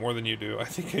others use it more than you do? I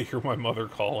think I hear my mother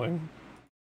calling.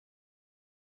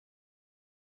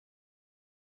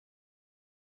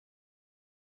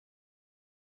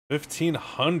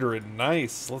 $1,500.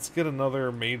 Nice. Let's get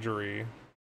another majory.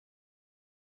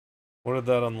 What did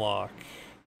that unlock?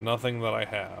 Nothing that I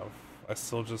have. I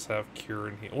still just have cure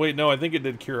and heal. Wait, no, I think it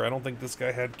did cure. I don't think this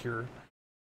guy had cure.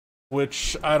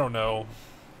 Which, I don't know.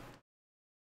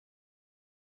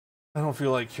 I don't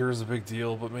feel like cure is a big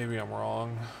deal, but maybe I'm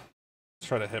wrong. Let's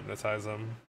try to hypnotize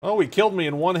him. Oh, he killed me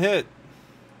in one hit.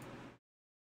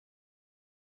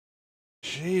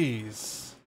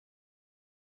 Jeez.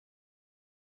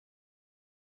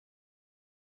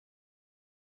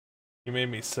 He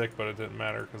made me sick, but it didn't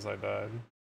matter because I died.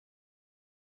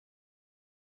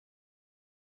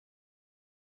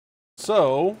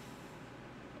 So...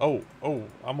 Oh,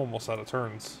 I'm almost out of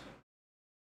turns.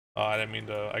 I didn't mean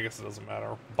to... I guess it doesn't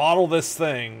matter. Bottle this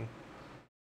thing!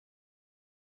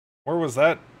 Where was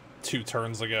that 2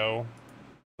 turns ago?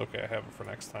 Okay, I have it for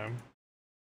next time.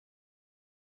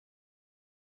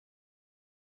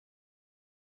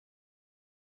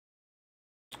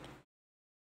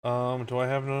 Do I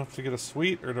have enough to get a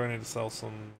suite, or do I need to sell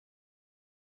some?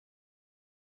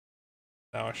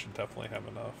 Now I should definitely have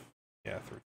enough. Yeah,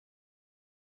 3.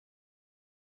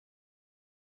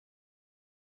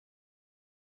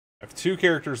 I have 2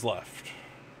 characters left.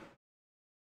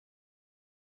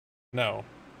 No.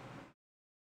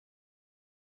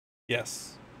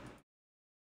 Yes.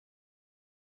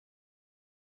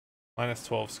 Minus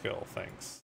 12 skill,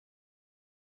 thanks.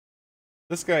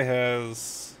 This guy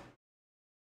has...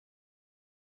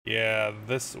 Yeah,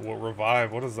 this will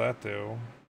revive. What does that do?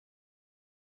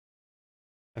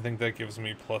 I think that gives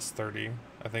me plus 30.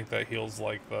 I think that heals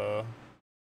like the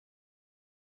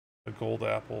gold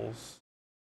apples.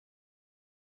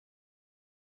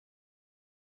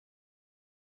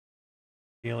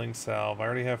 Healing salve. I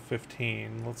already have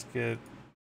 15. Let's get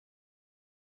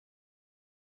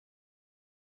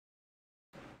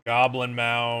Goblin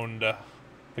Mound.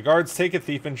 The guards take a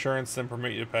thief insurance and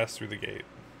permit you to pass through the gate.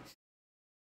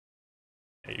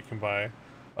 Yeah, you can buy.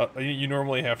 You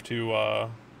normally have to.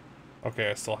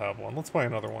 Okay, I still have one. Let's buy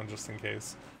another one just in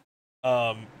case.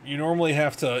 You normally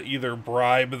have to either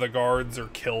bribe the guards or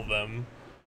kill them,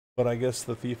 but I guess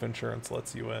the thief insurance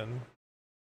lets you in.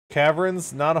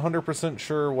 Caverns, not 100%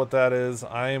 sure what that is.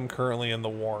 I am currently in the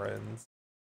Warrens.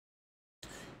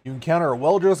 You encounter a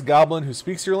well-dressed goblin who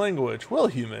speaks your language. Well,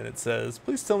 human, it says,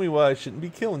 please tell me why I shouldn't be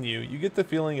killing you. You get the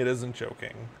feeling it isn't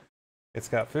joking. It's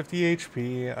got 50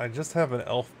 HP. I just have an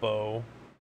elf bow.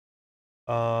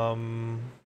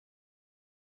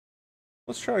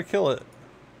 Let's try to kill it.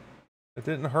 It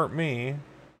didn't hurt me.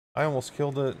 I almost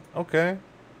killed it. Okay.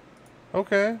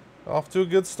 Okay. Off to a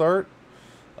good start.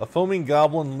 A foaming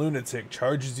goblin lunatic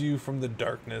charges you from the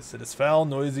darkness. It is foul,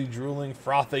 noisy, drooling,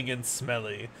 frothing, and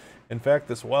smelly. In fact,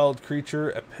 this wild creature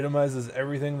epitomizes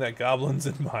everything that goblins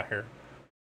admire.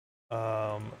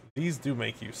 These do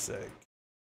make you sick,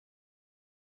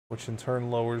 which in turn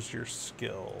lowers your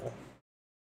skill.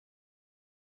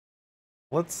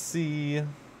 Let's see.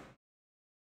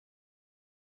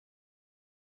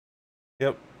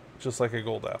 Yep, just like a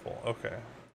gold apple. Okay.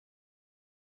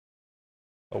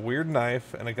 A weird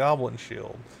knife and a goblin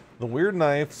shield. The weird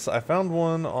knives. I found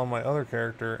one on my other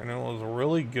character, and it was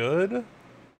really good.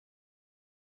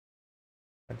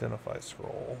 Identify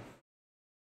scroll.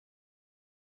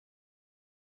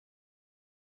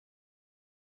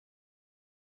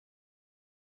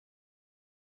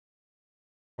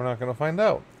 We're not gonna find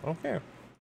out. Okay.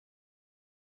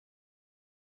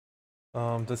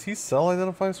 Does he sell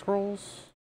identify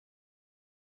scrolls?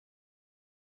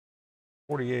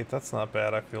 48, that's not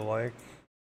bad, I feel like.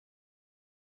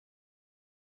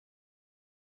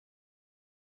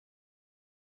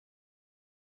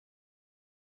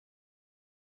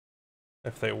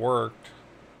 If they worked.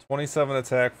 27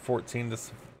 attack, 14 to...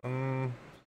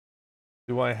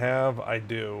 do I have? I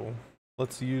do.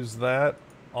 Let's use that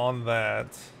on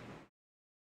that.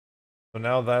 So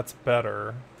now that's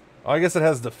better. Oh, I guess it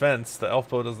has defense. The elf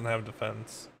bow doesn't have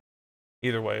defense.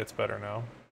 Either way, it's better now.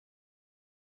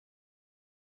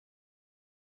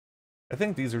 I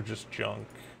think these are just junk.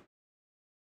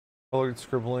 Colored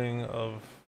scribbling of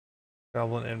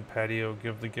Goblin Inn patio.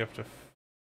 Give the gift of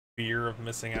fear of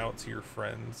missing out to your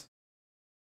friends.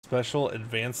 Special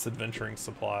advanced adventuring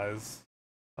supplies.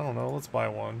 I don't know, let's buy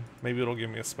one. Maybe it'll give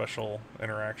me a special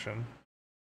interaction.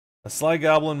 A sly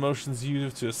goblin motions you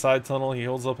to a side tunnel. He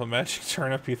holds up a magic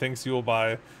turnip he thinks you will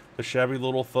buy. The shabby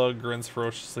little thug grins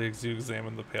ferociously as you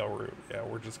examine the pale root. Yeah,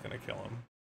 we're just gonna kill him.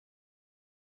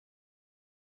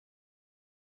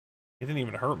 He didn't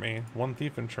even hurt me. 1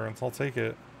 thief insurance, I'll take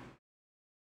it.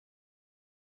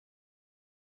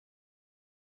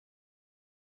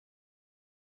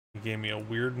 He gave me a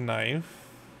weird knife.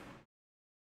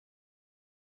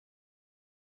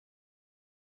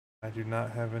 I do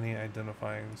not have any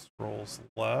identifying scrolls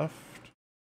left.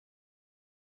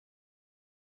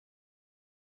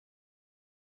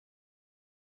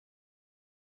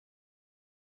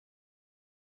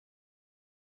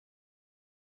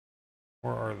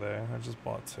 Where are they? I just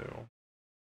bought 2.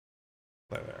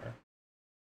 There.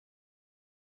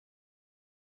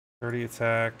 30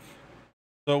 attack.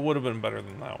 So it would have been better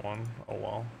than that one. Oh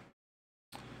well.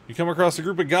 You come across a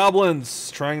group of goblins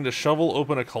trying to shovel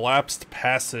open a collapsed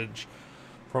passage.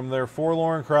 From their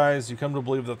forlorn cries, you come to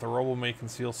believe that the rubble may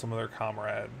conceal some of their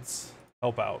comrades.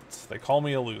 Help out. They call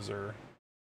me a loser.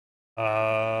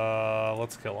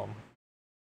 Let's kill them.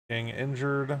 Getting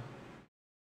injured.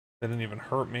 They didn't even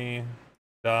hurt me.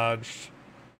 Dodged.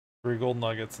 3 gold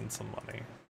nuggets and some money.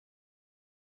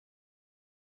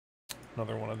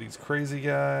 Another one of these crazy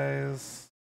guys.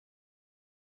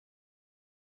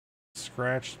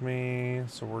 Scratched me,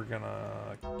 so we're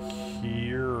gonna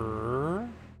cure.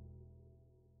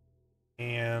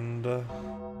 And where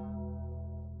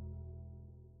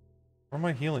are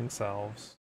my healing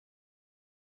salves?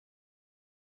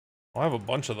 Oh, I have a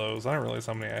bunch of those. I didn't realize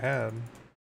how many I had.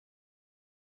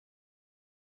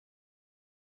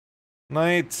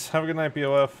 Night. Have a good night,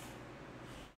 BOF.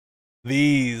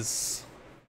 These.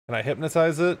 Can I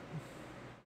hypnotize it?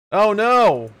 Oh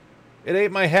no! It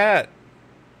ate my hat!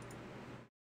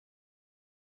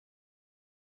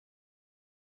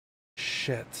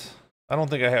 Shit. I don't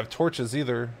think I have torches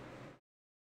either.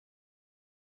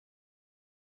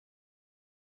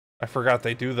 I forgot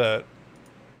they do that.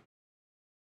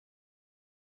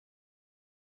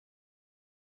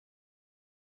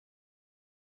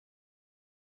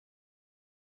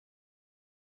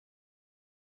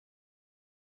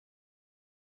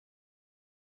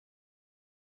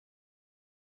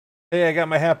 Hey, I got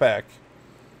my hat back.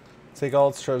 Take all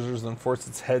its treasures and force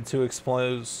its head to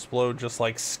explode just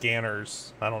like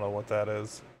scanners. I don't know what that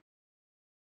is.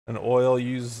 And oil,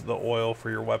 use the oil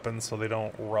for your weapons so they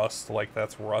don't rust like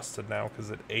that's rusted now because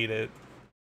it ate it.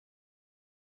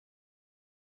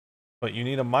 But you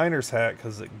need a miner's hat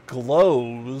because it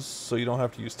glows so you don't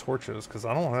have to use torches because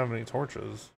I don't have any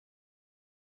torches.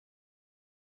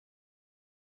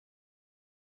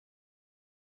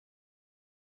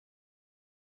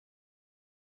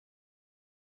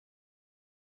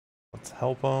 Let's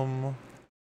help them.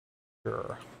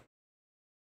 Sure.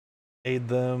 Aid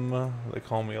them. They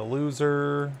call me a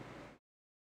loser.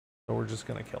 So we're just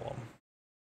gonna kill them.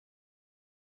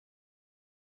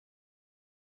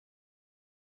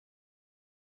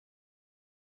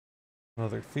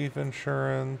 Another thief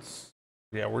insurance.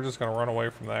 Yeah, we're just gonna run away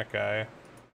from that guy.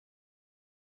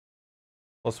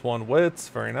 +1 wits,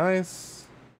 very nice.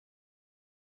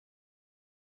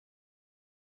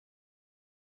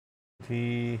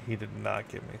 He did not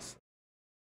give me.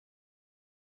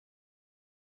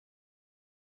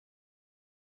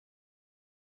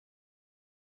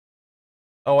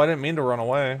 Oh, I didn't mean to run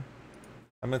away.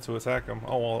 I meant to attack him.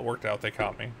 Oh, well, it worked out. They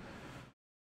caught me.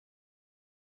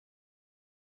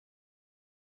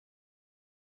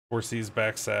 4C's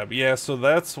backstab. Yeah, so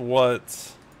that's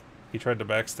what he tried to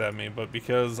backstab me, but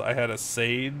because I had a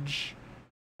Sage,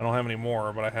 I don't have any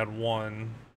more, but I had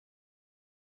one.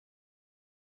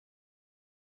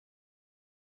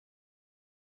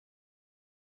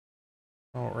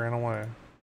 Oh, it ran away.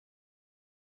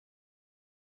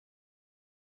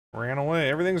 Ran away.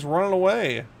 Everything's running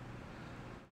away.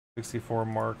 64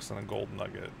 marks and a gold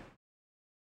nugget.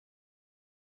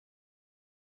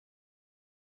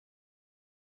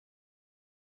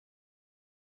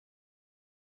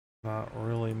 Not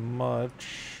really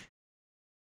much.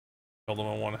 Killed him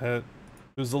in one hit.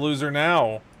 Who's the loser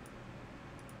now?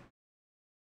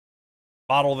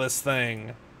 Bottle this thing.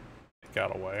 It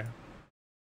got away.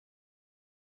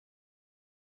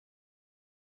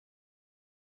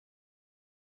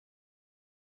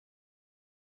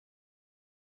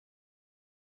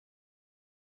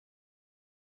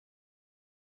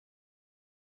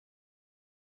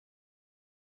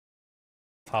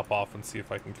 Top off and see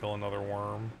if I can kill another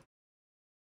worm.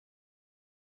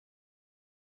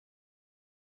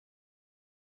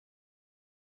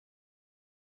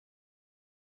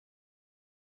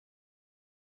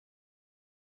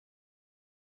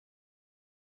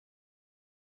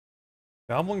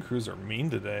 Goblin crews are mean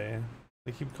today.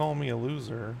 They keep calling me a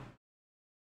loser.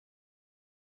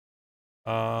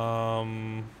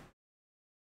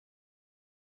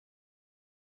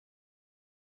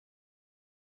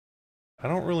 I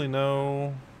don't really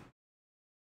know.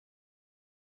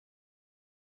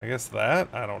 I guess that?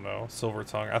 I don't know. Silver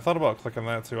Tongue. I thought about clicking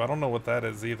that too. I don't know what that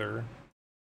is either.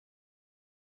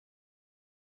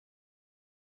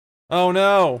 Oh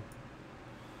no!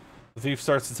 The thief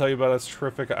starts to tell you about its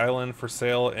terrific island for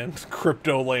sale in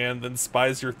crypto land, then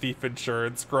spies your thief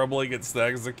insurance, grumbling it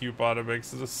snags the coupon and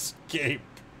makes it escape.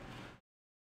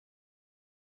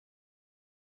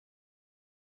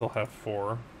 They'll have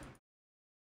 4.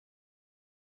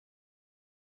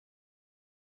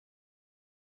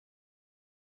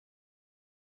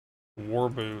 War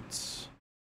boots.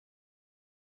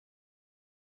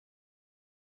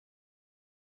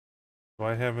 Do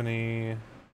I have any?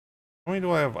 How many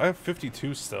do I have? I have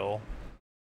 52 still.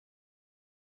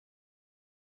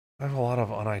 I have a lot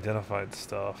of unidentified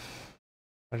stuff.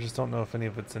 I just don't know if any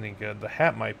of it's any good. The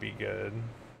hat might be good.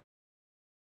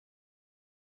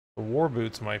 The war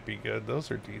boots might be good.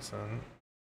 Those are decent.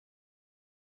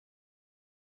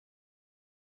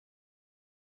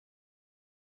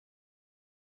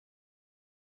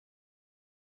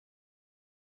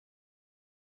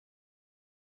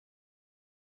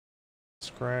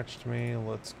 Scratched me.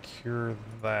 Let's cure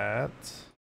that.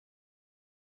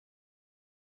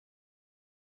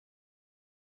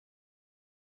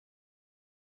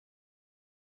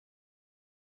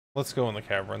 Let's go in the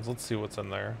caverns. Let's see what's in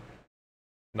there.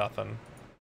 Nothing.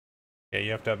 Yeah,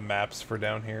 you have to have maps for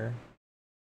down here.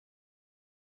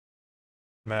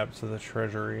 Map to the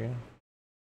treasury.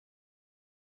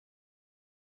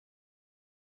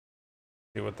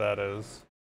 See what that is.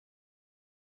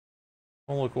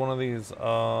 Oh look, one of these.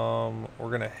 We're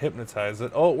gonna hypnotize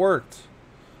it. Oh, it worked.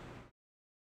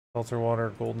 Filter water,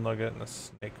 gold nugget, and a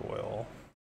snake oil.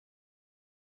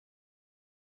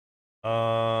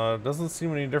 Doesn't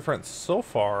seem any different so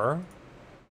far.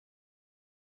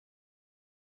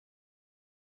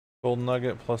 Gold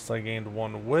nugget plus I gained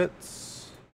 1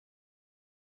 wits.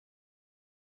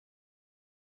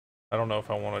 I don't know if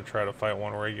I want to try to fight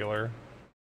one regular.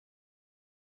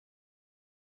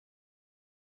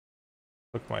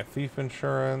 Took my thief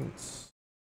insurance.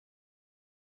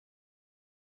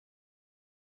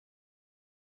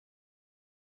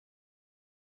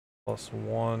 Plus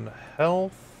 1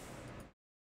 health.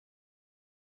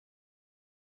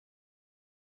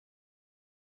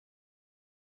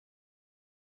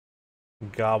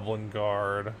 Goblin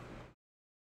guard.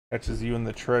 Catches you in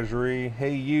the treasury.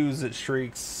 Hey yous, it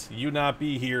shrieks. You not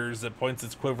be here's. It points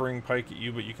its quivering pike at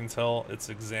you, but you can tell it's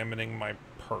examining my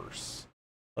purse.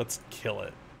 Let's kill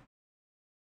it.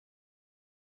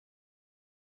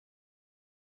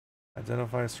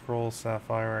 Identify scroll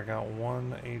sapphire. I got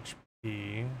 1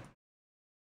 HP.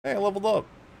 Hey, I leveled up.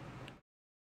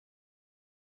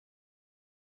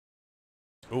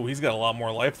 Oh, he's got a lot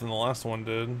more life than the last one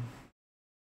did.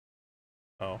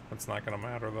 Oh, it's not gonna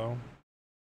matter though.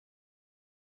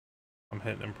 I'm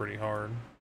hitting him pretty hard.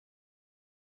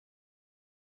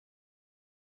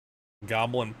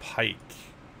 Goblin pike.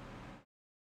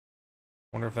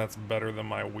 Wonder if that's better than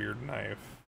my weird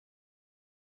knife.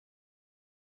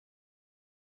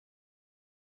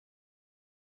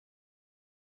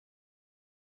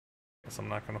 Guess I'm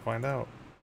not gonna find out.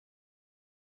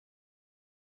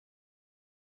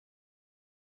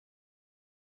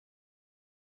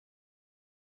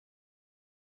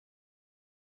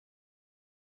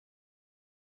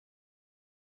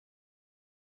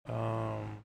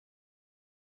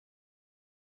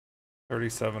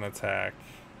 37 attack.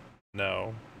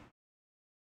 No.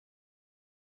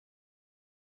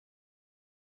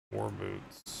 War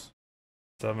boots.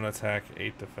 7 attack,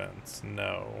 8 defense.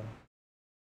 No.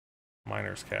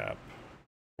 Miner's cap.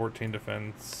 14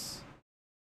 defense.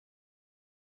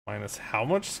 Minus how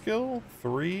much skill?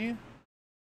 3?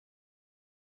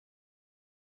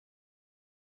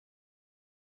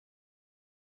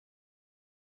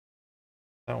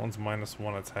 That one's minus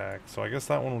 1 attack, so I guess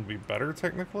that one would be better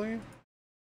technically?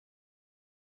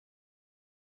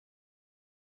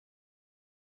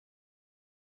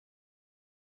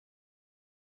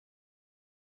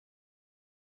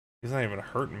 He's not even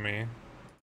hurting me.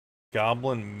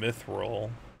 Goblin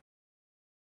Mithril.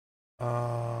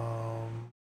 More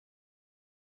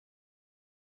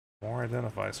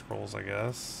identify scrolls, I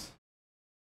guess.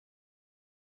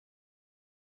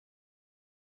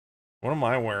 What am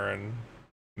I wearing?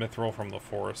 Mithril from the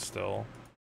forest still.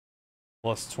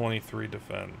 Plus 23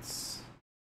 defense.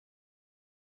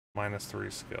 Minus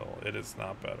 3 skill. It is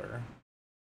not better.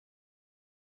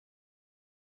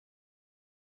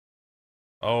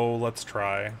 Oh, let's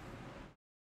try.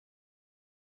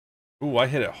 Ooh, I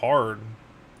hit it hard.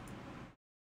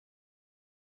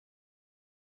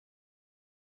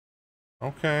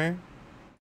 Okay.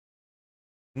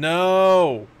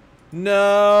 No!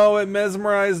 No, it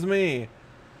mesmerized me.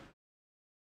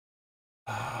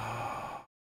 I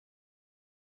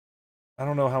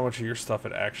don't know how much of your stuff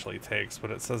it actually takes, but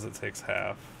it says it takes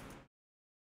half.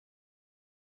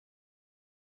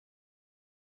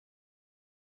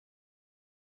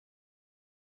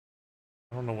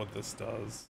 I don't know what this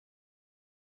does.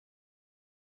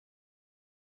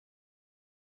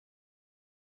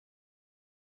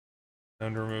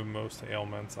 And remove most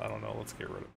ailments. I don't know. Let's get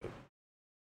rid of it.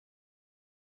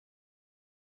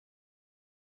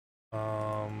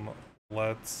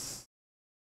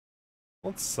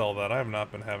 Let's sell that. I have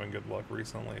not been having good luck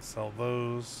recently. Sell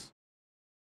those.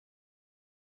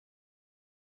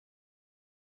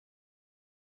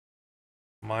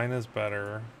 Mine is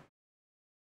better.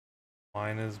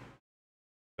 Mine is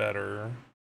better.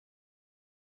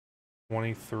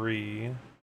 23.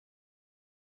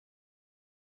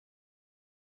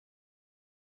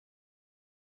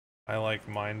 I like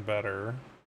mine better.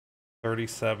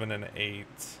 37 and 8.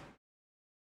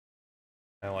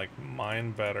 I like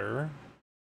mine better.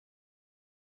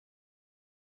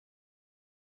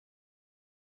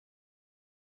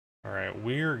 Alright,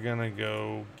 we're gonna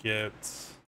go get...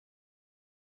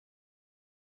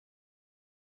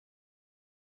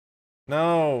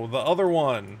 No, the other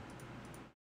one!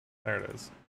 There it is.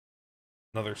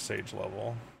 Another sage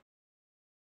level.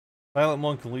 Silent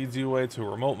Monk leads you away to a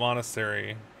remote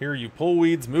monastery. Here you pull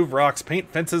weeds, move rocks,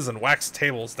 paint fences, and wax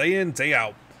tables, day in, day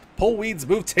out. Pull weeds,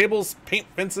 move tables, paint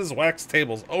fences, wax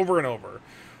tables, over and over.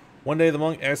 One day the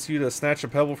monk asks you to snatch a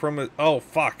pebble from it. Oh,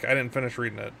 fuck, I didn't finish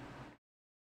reading it.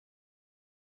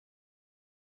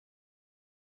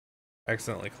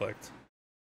 Accidentally clicked.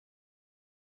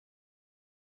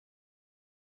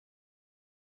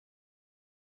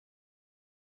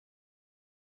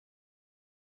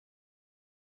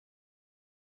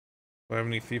 Do I have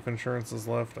any thief insurances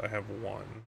left? I have 1.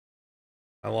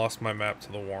 I lost my map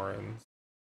to the Warrens.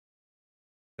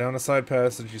 Down a side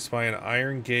passage, you spy an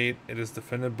iron gate. It is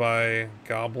defended by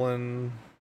goblin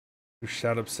who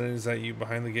shout obscenities at you.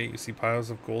 Behind the gate, you see piles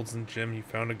of golds and gem. You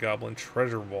found a goblin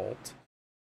treasure vault.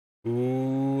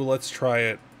 Ooh, let's try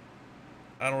it.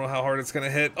 I don't know how hard it's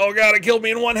gonna hit. Oh god, it killed me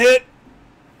in 1 hit!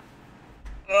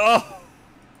 Oh!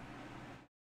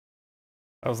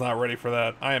 I was not ready for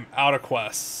that. I am out of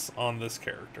quests on this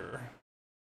character.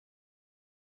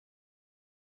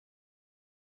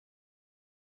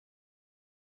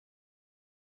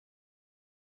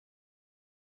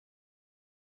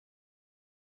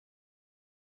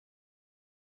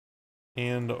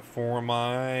 And for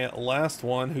my last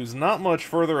one, who's not much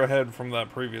further ahead from that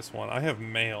previous one, I have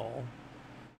mail.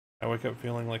 I wake up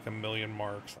feeling like a million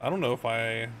marks. I don't know if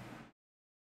I...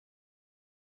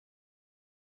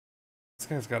 This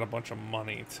guy's got a bunch of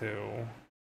money, too.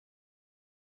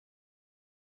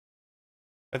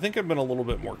 I think I've been a little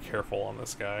bit more careful on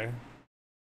this guy.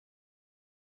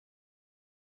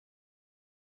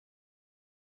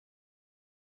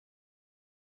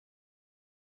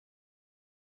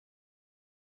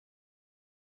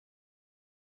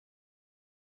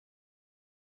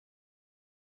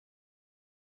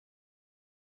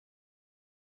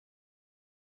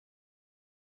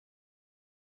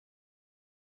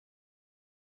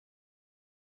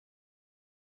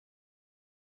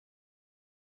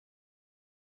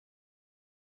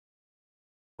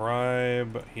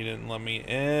 Bribe. He didn't let me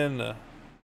in.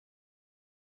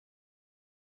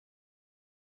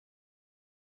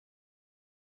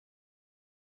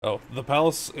 Oh, the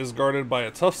palace is guarded by a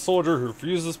tough soldier who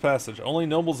refuses passage. Only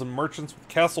nobles and merchants with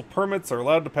castle permits are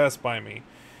allowed to pass by me.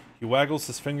 He waggles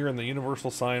his finger in the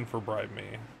universal sign for bribe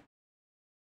me.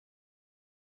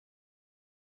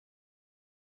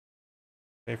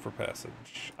 Pay for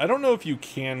passage. I don't know if you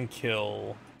can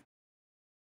kill.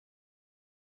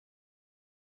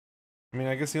 I mean,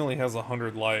 I guess he only has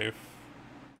 100 life.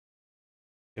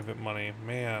 Give it money.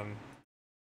 Man.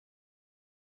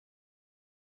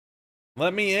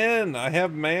 Let me in! I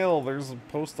have mail. There's a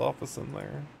post office in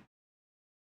there.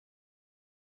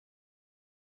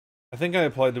 I think I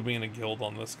applied to be in a guild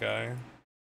on this guy.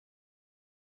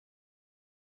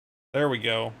 There we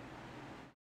go.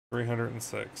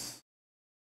 306.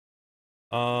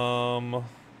 Plan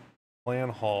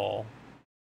hall.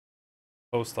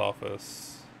 Post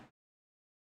office.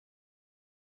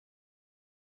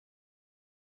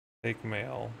 Take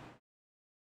mail.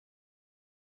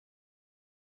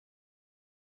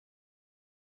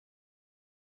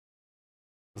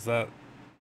 Is that...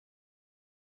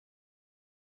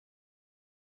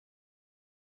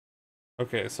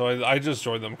 Okay, so I just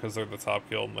joined them because they're the top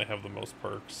guild and they have the most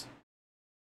perks.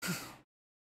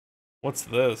 What's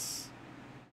this?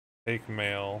 Take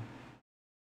mail.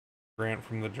 Grant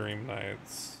from the Dream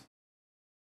Knights.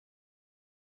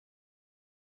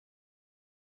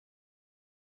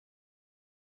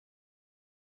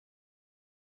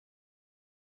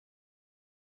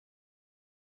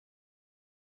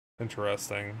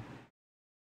 Interesting.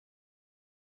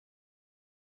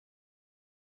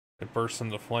 It burst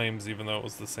into flames even though it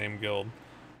was the same guild.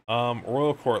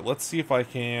 Royal Court. Let's see if I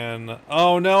can...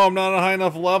 Oh no, I'm not a high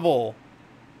enough level!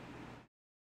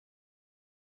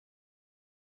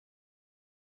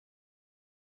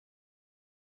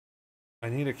 I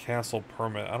need a castle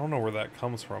permit. I don't know where that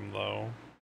comes from though.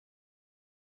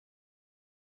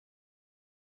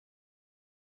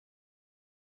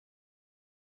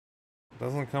 It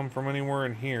doesn't come from anywhere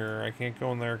in here. I can't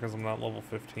go in there because I'm not level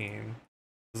 15.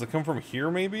 Does it come from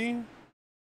here maybe?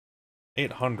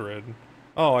 800.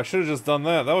 Oh, I should have just done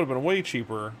that. That would have been way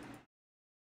cheaper.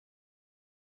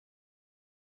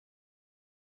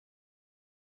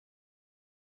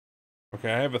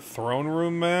 Okay, I have a throne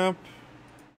room map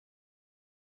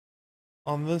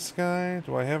on this guy.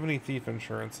 Do I have any thief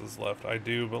insurances left? I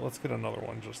do, but let's get another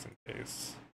one just in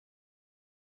case.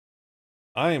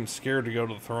 I am scared to go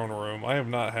to the throne room. I have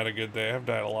not had a good day. I've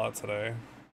died a lot today.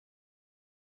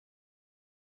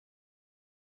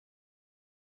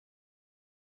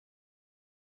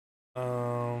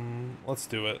 Let's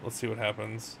do it. Let's see what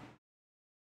happens.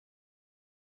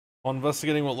 While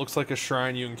investigating what looks like a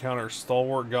shrine, you encounter a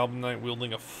stalwart goblin knight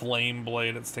wielding a flame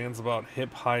blade. It stands about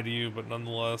hip high to you, but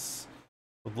nonetheless,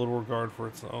 with little regard for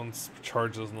its own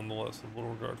charges, nonetheless, with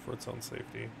little regard for its own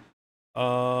safety. We're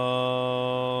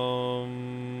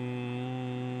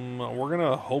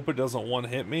gonna hope it doesn't one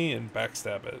hit me and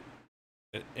backstab it.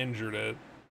 It injured it.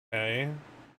 Okay.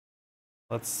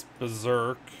 Let's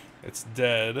berserk. It's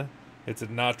dead. It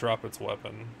did not drop its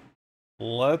weapon.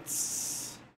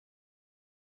 Let's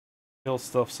kill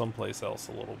stuff someplace else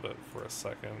a little bit for a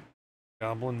second.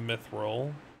 Goblin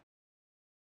Mithril.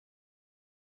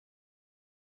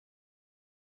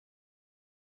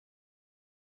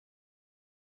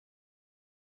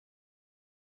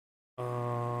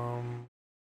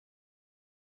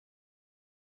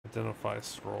 Identify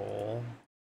scroll.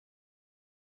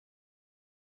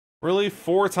 Really?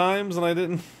 4 times and I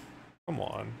didn't? Come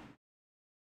on.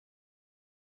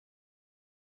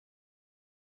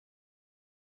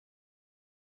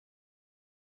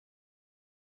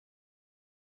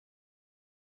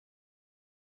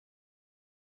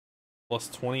 Plus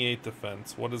 28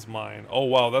 defense. What is mine? Oh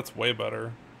wow, that's way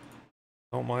better.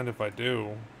 Don't mind if I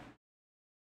do.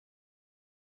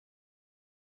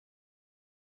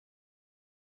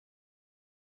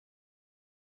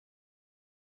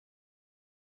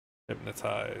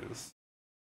 Hypnotize.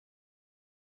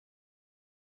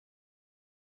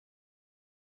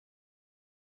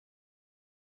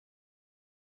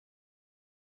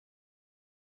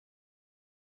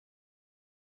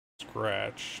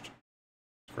 Scratched.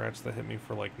 Scratch that hit me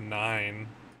for like 9.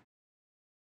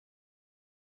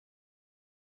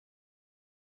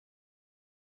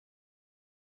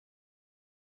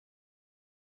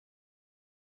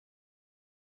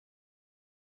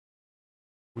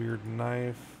 Weird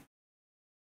knife.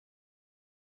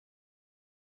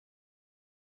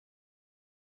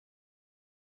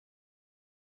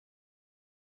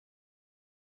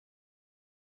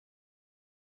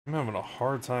 I'm having a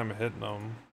hard time hitting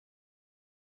them.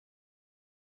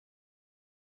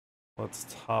 Let's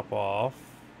top off.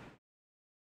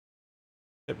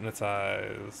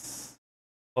 Hypnotize.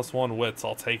 +1 wits,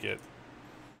 I'll take it.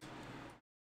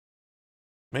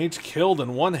 Mage killed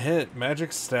in 1 hit,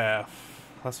 magic staff.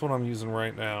 That's what I'm using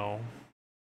right now.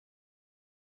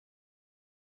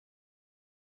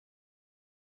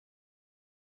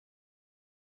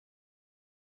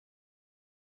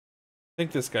 I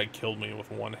think this guy killed me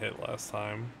with 1 hit last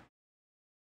time.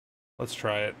 Let's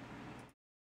try it.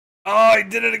 Oh, I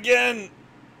did it again!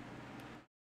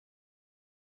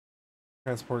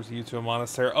 Transports you to a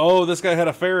monastery. Oh, this guy had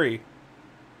a fairy.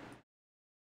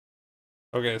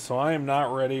 Okay, so I am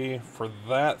not ready for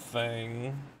that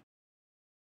thing.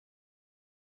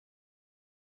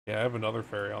 Yeah, I have another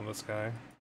fairy on this guy.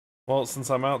 Well, since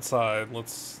I'm outside,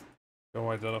 let's go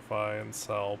identify and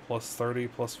sell. +30,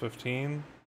 +15.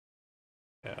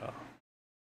 Yeah,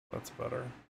 that's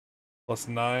better.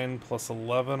 +9,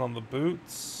 +11 on the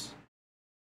boots.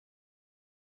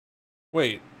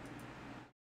 Wait.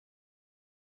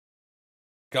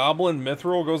 Goblin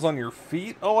Mithril goes on your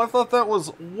feet? Oh, I thought that was...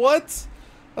 What?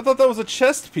 I thought that was a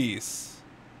chest piece.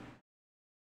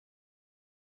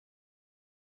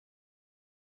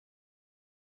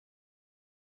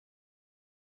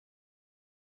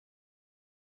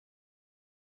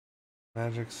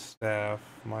 Magic staff.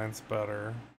 Mine's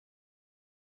better.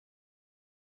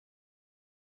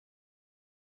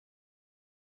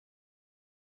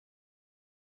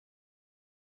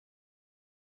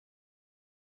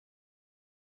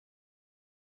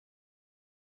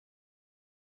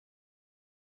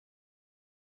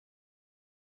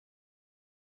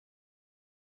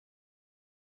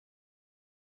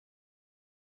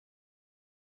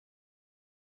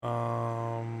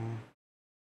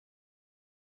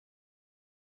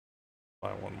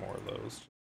 Buy one more of those, just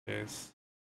in case.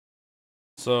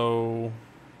 So...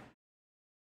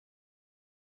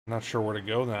 Not sure where to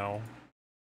go now.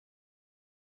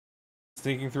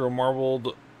 Sneaking through a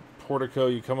marbled portico,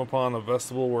 you come upon a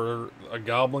vestibule where a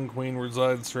goblin queen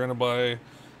resides, surrounded by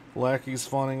lackeys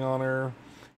fawning on her.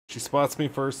 She spots me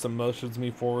first and motions me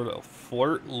forward. I'll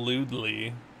flirt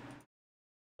lewdly.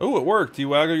 Oh, it worked! You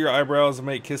waggle your eyebrows and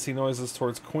make kissy noises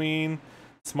towards Queen.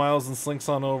 Smiles and slinks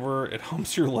on over. It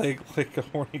humps your leg like a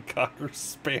horny cocker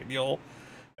spaniel.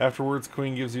 Afterwards,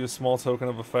 Queen gives you a small token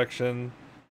of affection.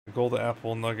 A gold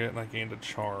apple nugget, and I gained a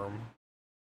charm.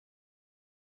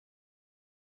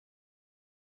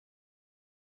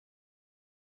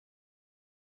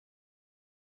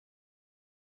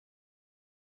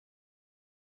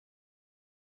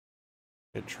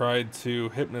 It tried to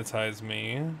hypnotize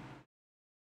me.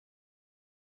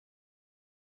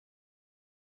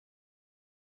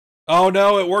 Oh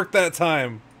no, it worked that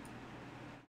time!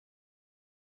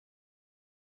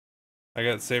 I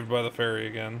got saved by the fairy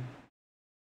again.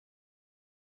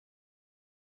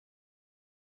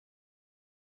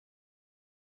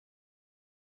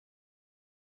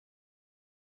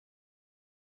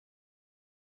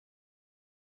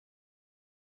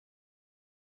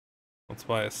 Let's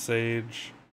buy a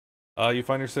sage. You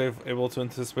find yourself able to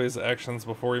anticipate his actions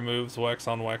before he moves. Wax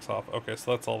on, wax off. Okay,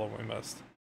 so that's all that we missed.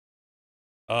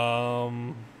 I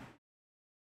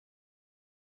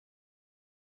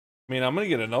mean, I'm gonna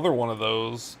get another one of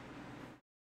those.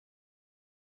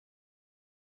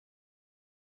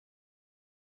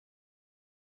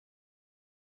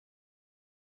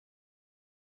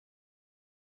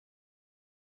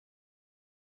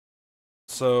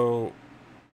 So...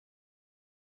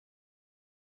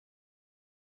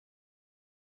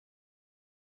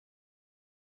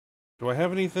 Do I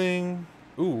have anything?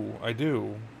 Ooh, I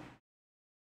do.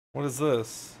 What is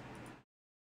this?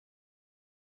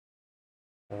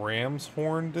 Ram's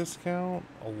horn discount?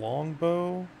 A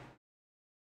longbow?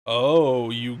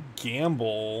 Oh, you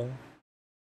gamble.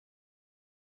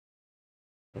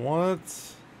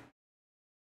 What?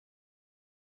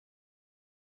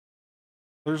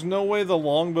 There's no way the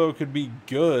longbow could be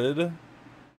good.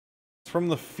 It's from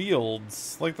the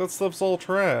fields. Like, that stuff's all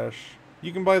trash.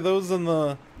 You can buy those in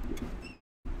the...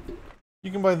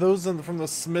 You can buy those in from the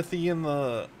smithy in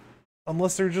the...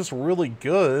 Unless they're just really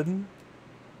good.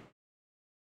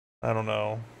 I don't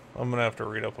know. I'm gonna have to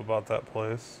read up about that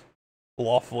place.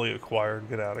 Lawfully acquired.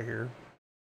 Get out of here.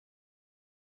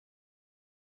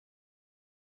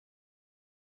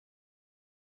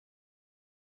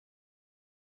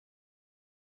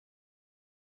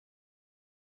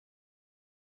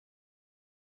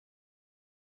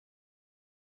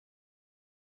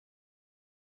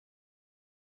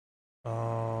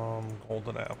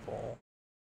 Golden apple.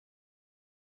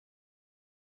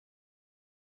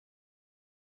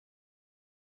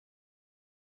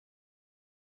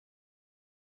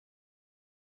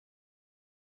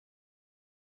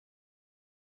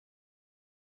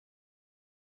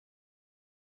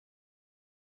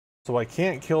 So I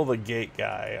can't kill the gate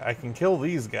guy. I can kill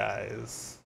these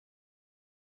guys.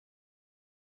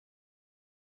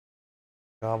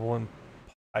 Goblin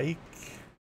Pike.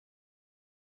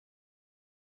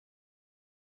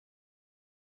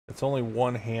 It's only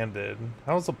one-handed.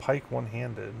 How is a pike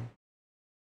one-handed?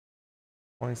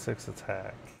 26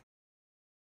 attack.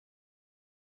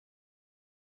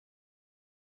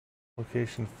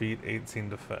 Location feet, 18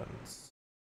 defense.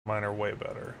 Mine are way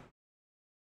better.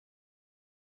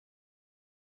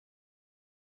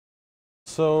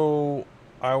 So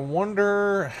I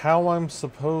wonder how I'm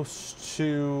supposed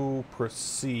to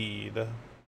proceed.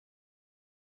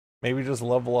 Maybe just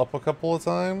level up a couple of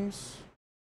times?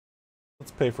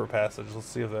 Let's pay for passage. Let's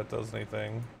see if that does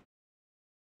anything.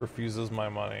 Refuses my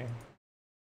money.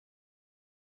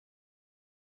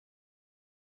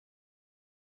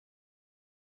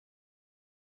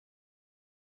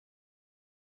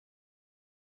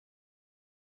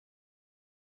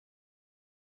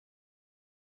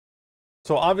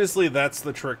 So obviously that's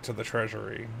the trick to the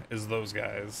treasury, is those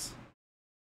guys.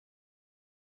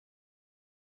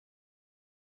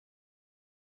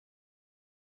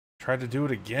 Tried to do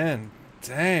it again.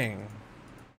 Dang.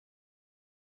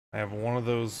 I have one of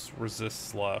those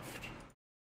resists left.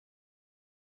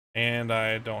 And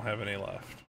I don't have any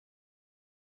left.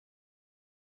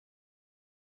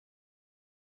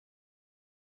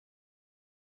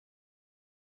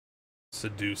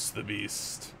 Seduce the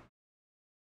beast.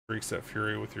 Freaks at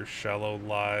fury with your shallow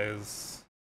lies.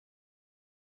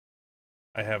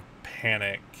 I have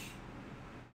panic.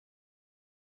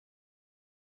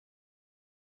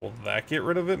 Will that get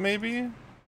rid of it, maybe?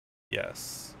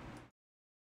 Yes.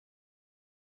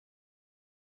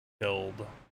 Killed.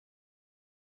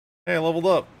 Hey, I leveled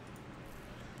up.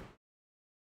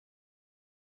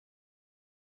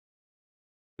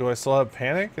 Do I still have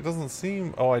panic? It doesn't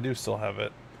seem... Oh, I do still have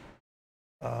it.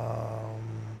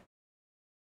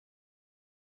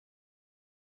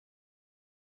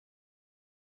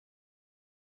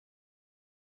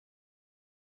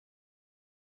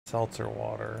 Seltzer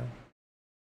water.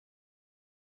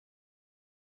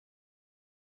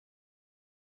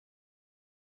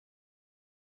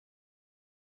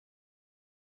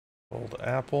 Gold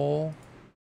apple.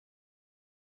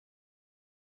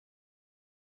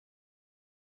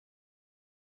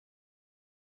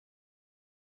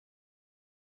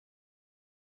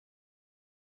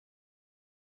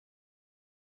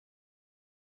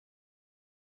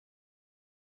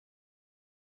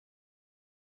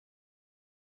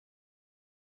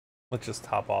 Let's just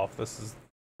top off. This is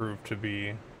proved to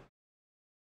be...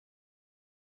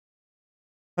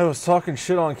 I was talking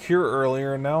shit on Cure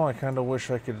earlier, and now I kind of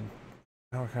wish I could...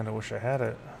 Now I kind of wish I had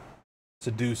it.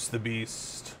 Seduce the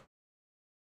beast.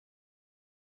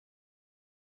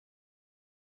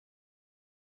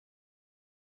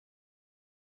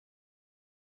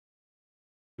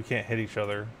 We can't hit each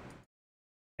other.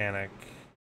 Panic.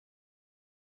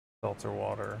 Seltzer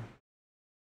water.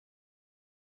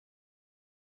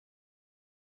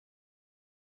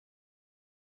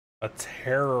 A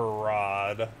terror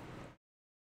rod.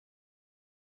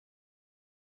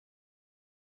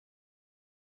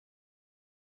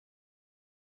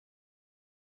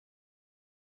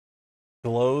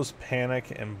 Glows,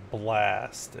 panic, and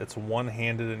blast. It's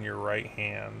one-handed in your right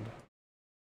hand.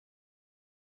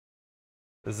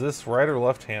 Is this right or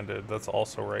left-handed? That's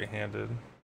also right-handed.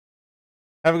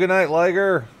 Have a good night,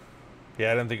 Liger!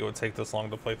 Yeah, I didn't think it would take this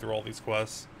long to play through all these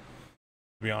quests,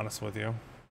 to be honest with you.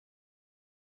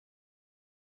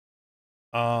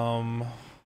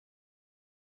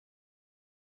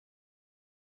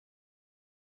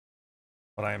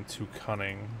 But I am too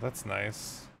cunning. That's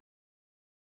nice.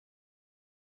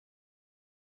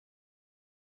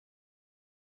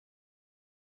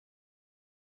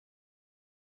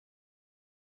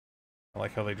 I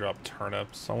like how they drop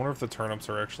turnips. I wonder if the turnips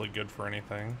are actually good for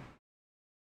anything.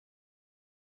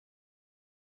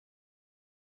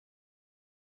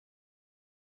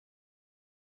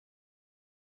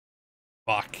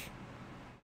 Fuck.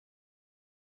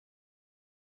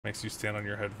 Makes you stand on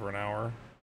your head for an hour.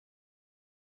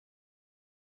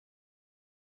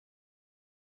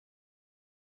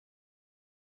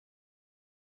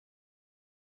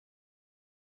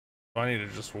 I need to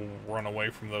just run away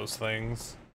from those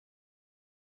things.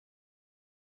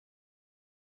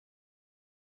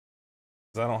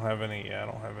 I don't have any, yeah, I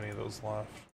don't have any of those left.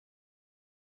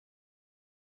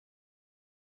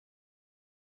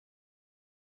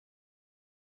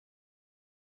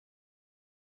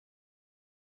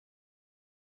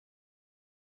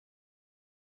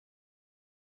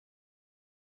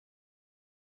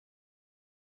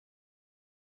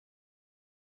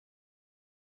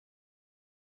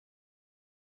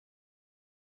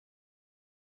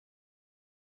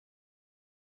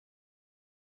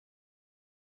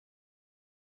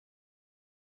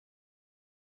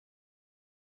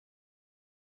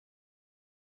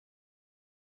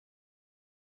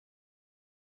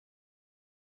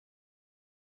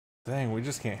 Dang, we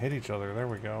just can't hit each other. There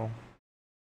we go.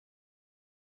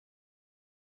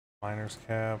 Miner's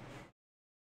cap.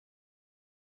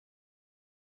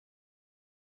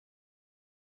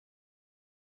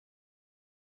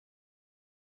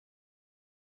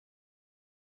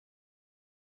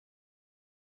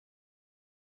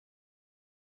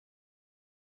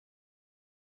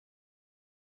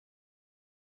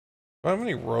 Do I have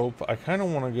any rope? I kind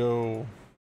of want to go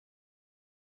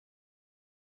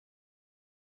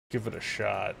give it a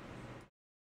shot.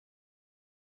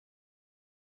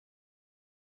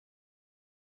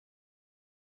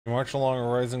 You march along a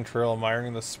rising trail,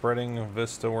 admiring the spreading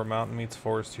vista where mountain meets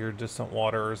forest. Here, distant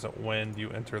waters at wind,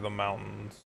 you enter the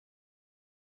mountains.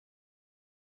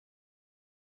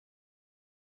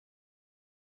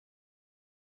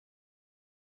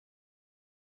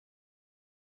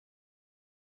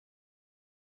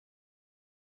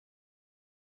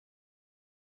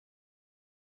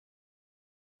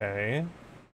 Okay.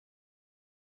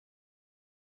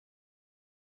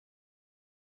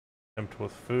 Tempt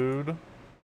with food.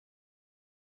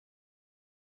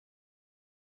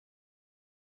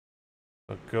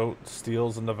 The goat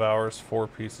steals and devours 4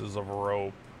 pieces of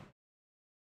rope.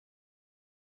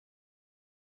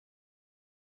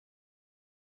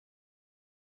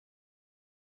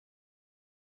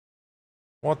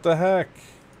 What the heck?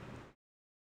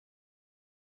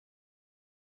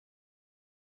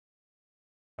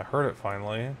 I heard it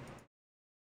finally.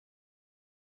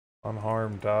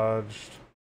 Unharmed, dodged.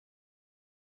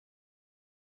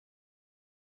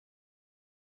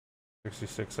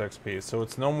 66 XP. So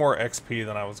it's no more XP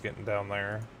than I was getting down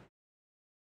there.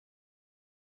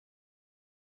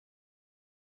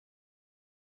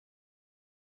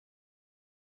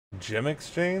 Gem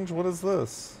exchange? What is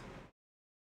this?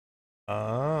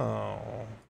 Oh.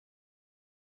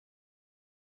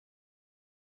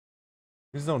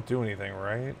 These don't do anything,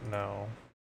 right? No.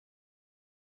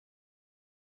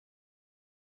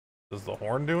 Does the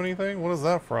horn do anything? What is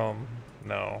that from?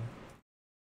 No.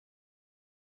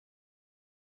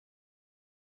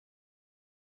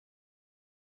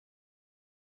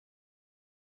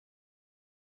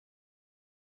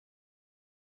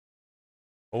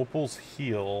 Opal's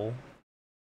heal.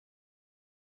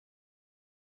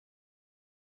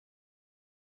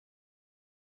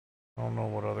 I don't know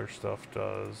what other stuff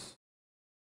does.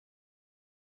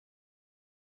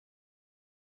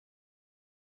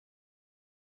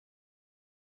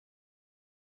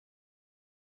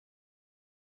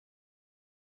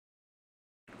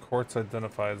 Quartz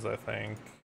identifies, I think.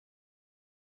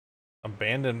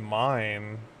 Abandoned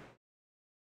mine.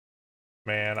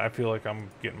 Man, I feel like I'm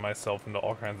getting myself into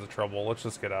all kinds of trouble. Let's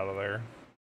just get out of there.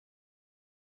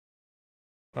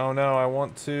 Oh no, I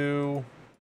want to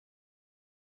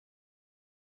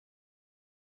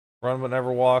run but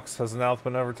never walks, has a mouth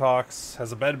but never talks,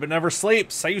 has a bed but never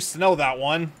sleeps. I used to know that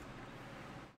one.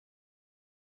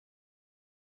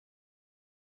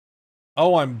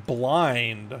 Oh, I'm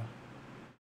blind.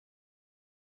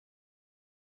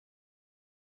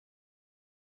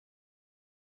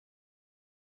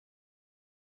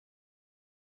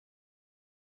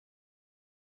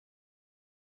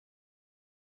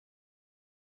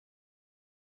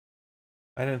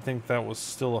 I didn't think that was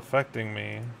still affecting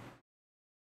me.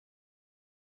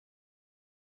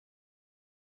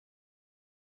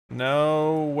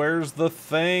 No, where's the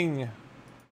thing?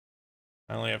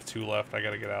 I only have 2 left. I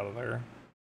gotta get out of there.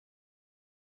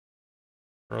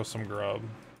 Throw some grub.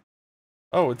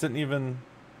 Oh, it didn't even...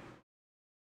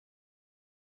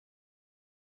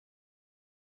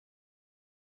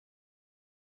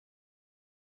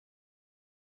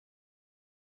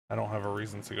 I don't have a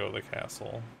reason to go to the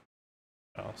castle.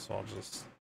 Oh, so I'll just...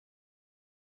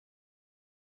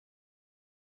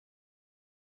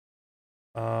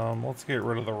 let's get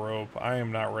rid of the rope. I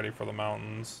am not ready for the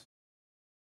mountains.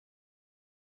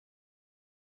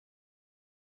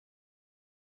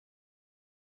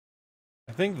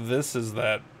 I think this is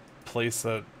that place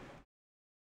that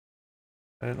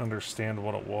I didn't understand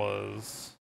what it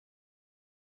was.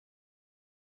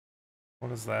 What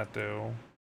does that do?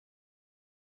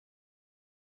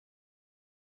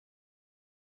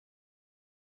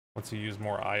 Lets you use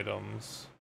more items.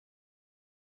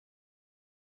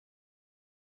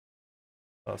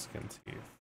 Tuscan teeth.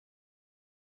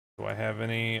 Do I have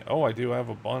any? Oh, I do have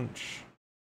a bunch.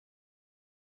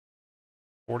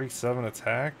 47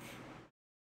 attack?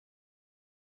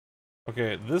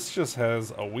 Okay, this just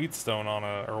has a wheatstone on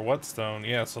it, or whetstone.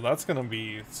 Yeah, so that's gonna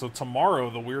be... So tomorrow,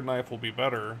 the weird knife will be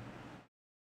better.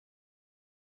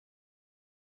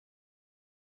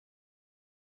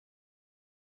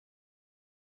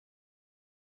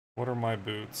 What are my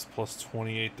boots? Plus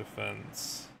 28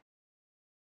 defense.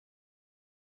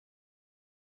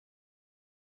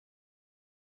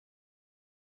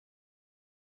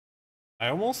 I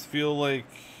almost feel like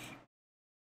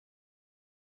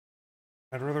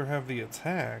I'd rather have the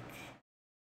attack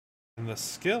and the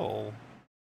skill.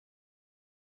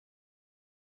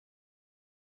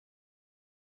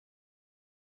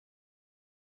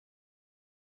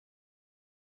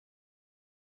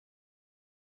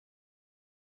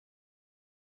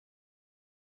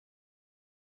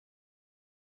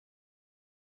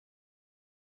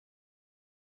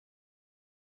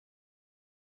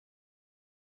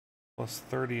 Plus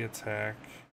 30 attack.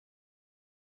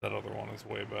 That other one is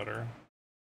way better.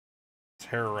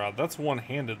 Terror Rod. That's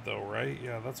one-handed though, right?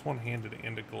 Yeah, that's one-handed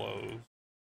and it glows.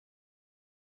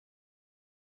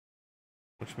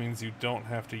 Which means you don't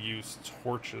have to use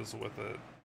torches with it.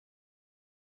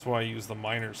 That's why I use the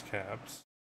miner's caps.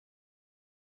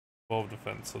 12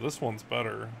 defense. So this one's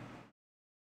better.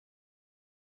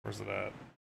 Where's it at?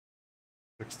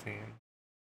 16.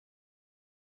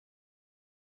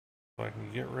 So I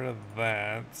can get rid of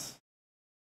that.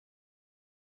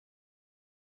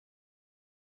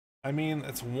 I mean,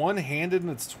 it's one-handed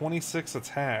and it's 26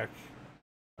 attack.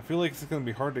 I feel like it's going to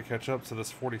be hard to catch up to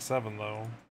this 47 though.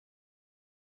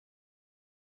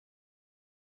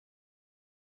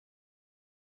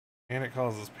 And it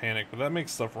causes panic, but that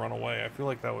makes stuff run away. I feel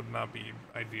like that would not be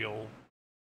ideal.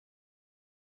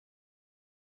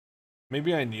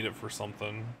 Maybe I need it for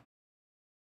something.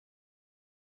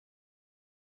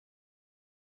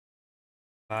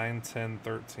 9, 10,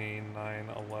 13, 9,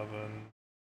 11.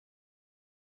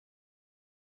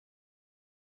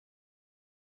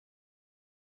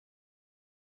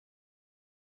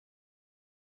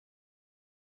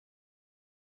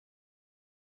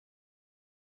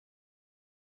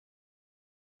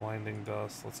 Blinding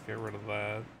Dust, let's get rid of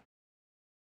that.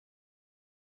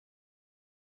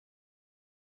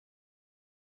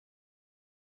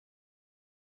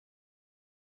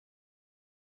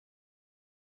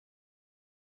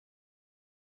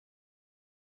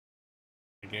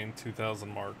 I gained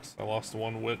 2,000 marks. I lost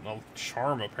 1 wit and a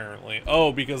charm apparently.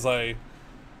 Oh, because I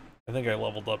think I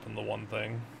leveled up in the one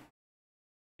thing.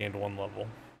 Gained 1 level.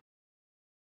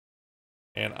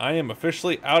 And I am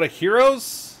officially out of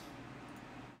heroes.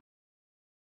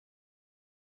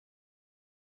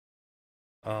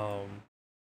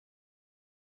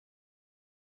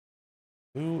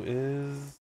 Who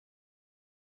is...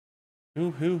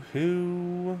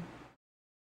 Who?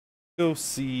 Go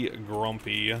see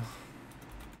Grumpy. Hope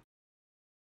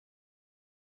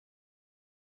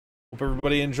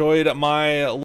everybody enjoyed my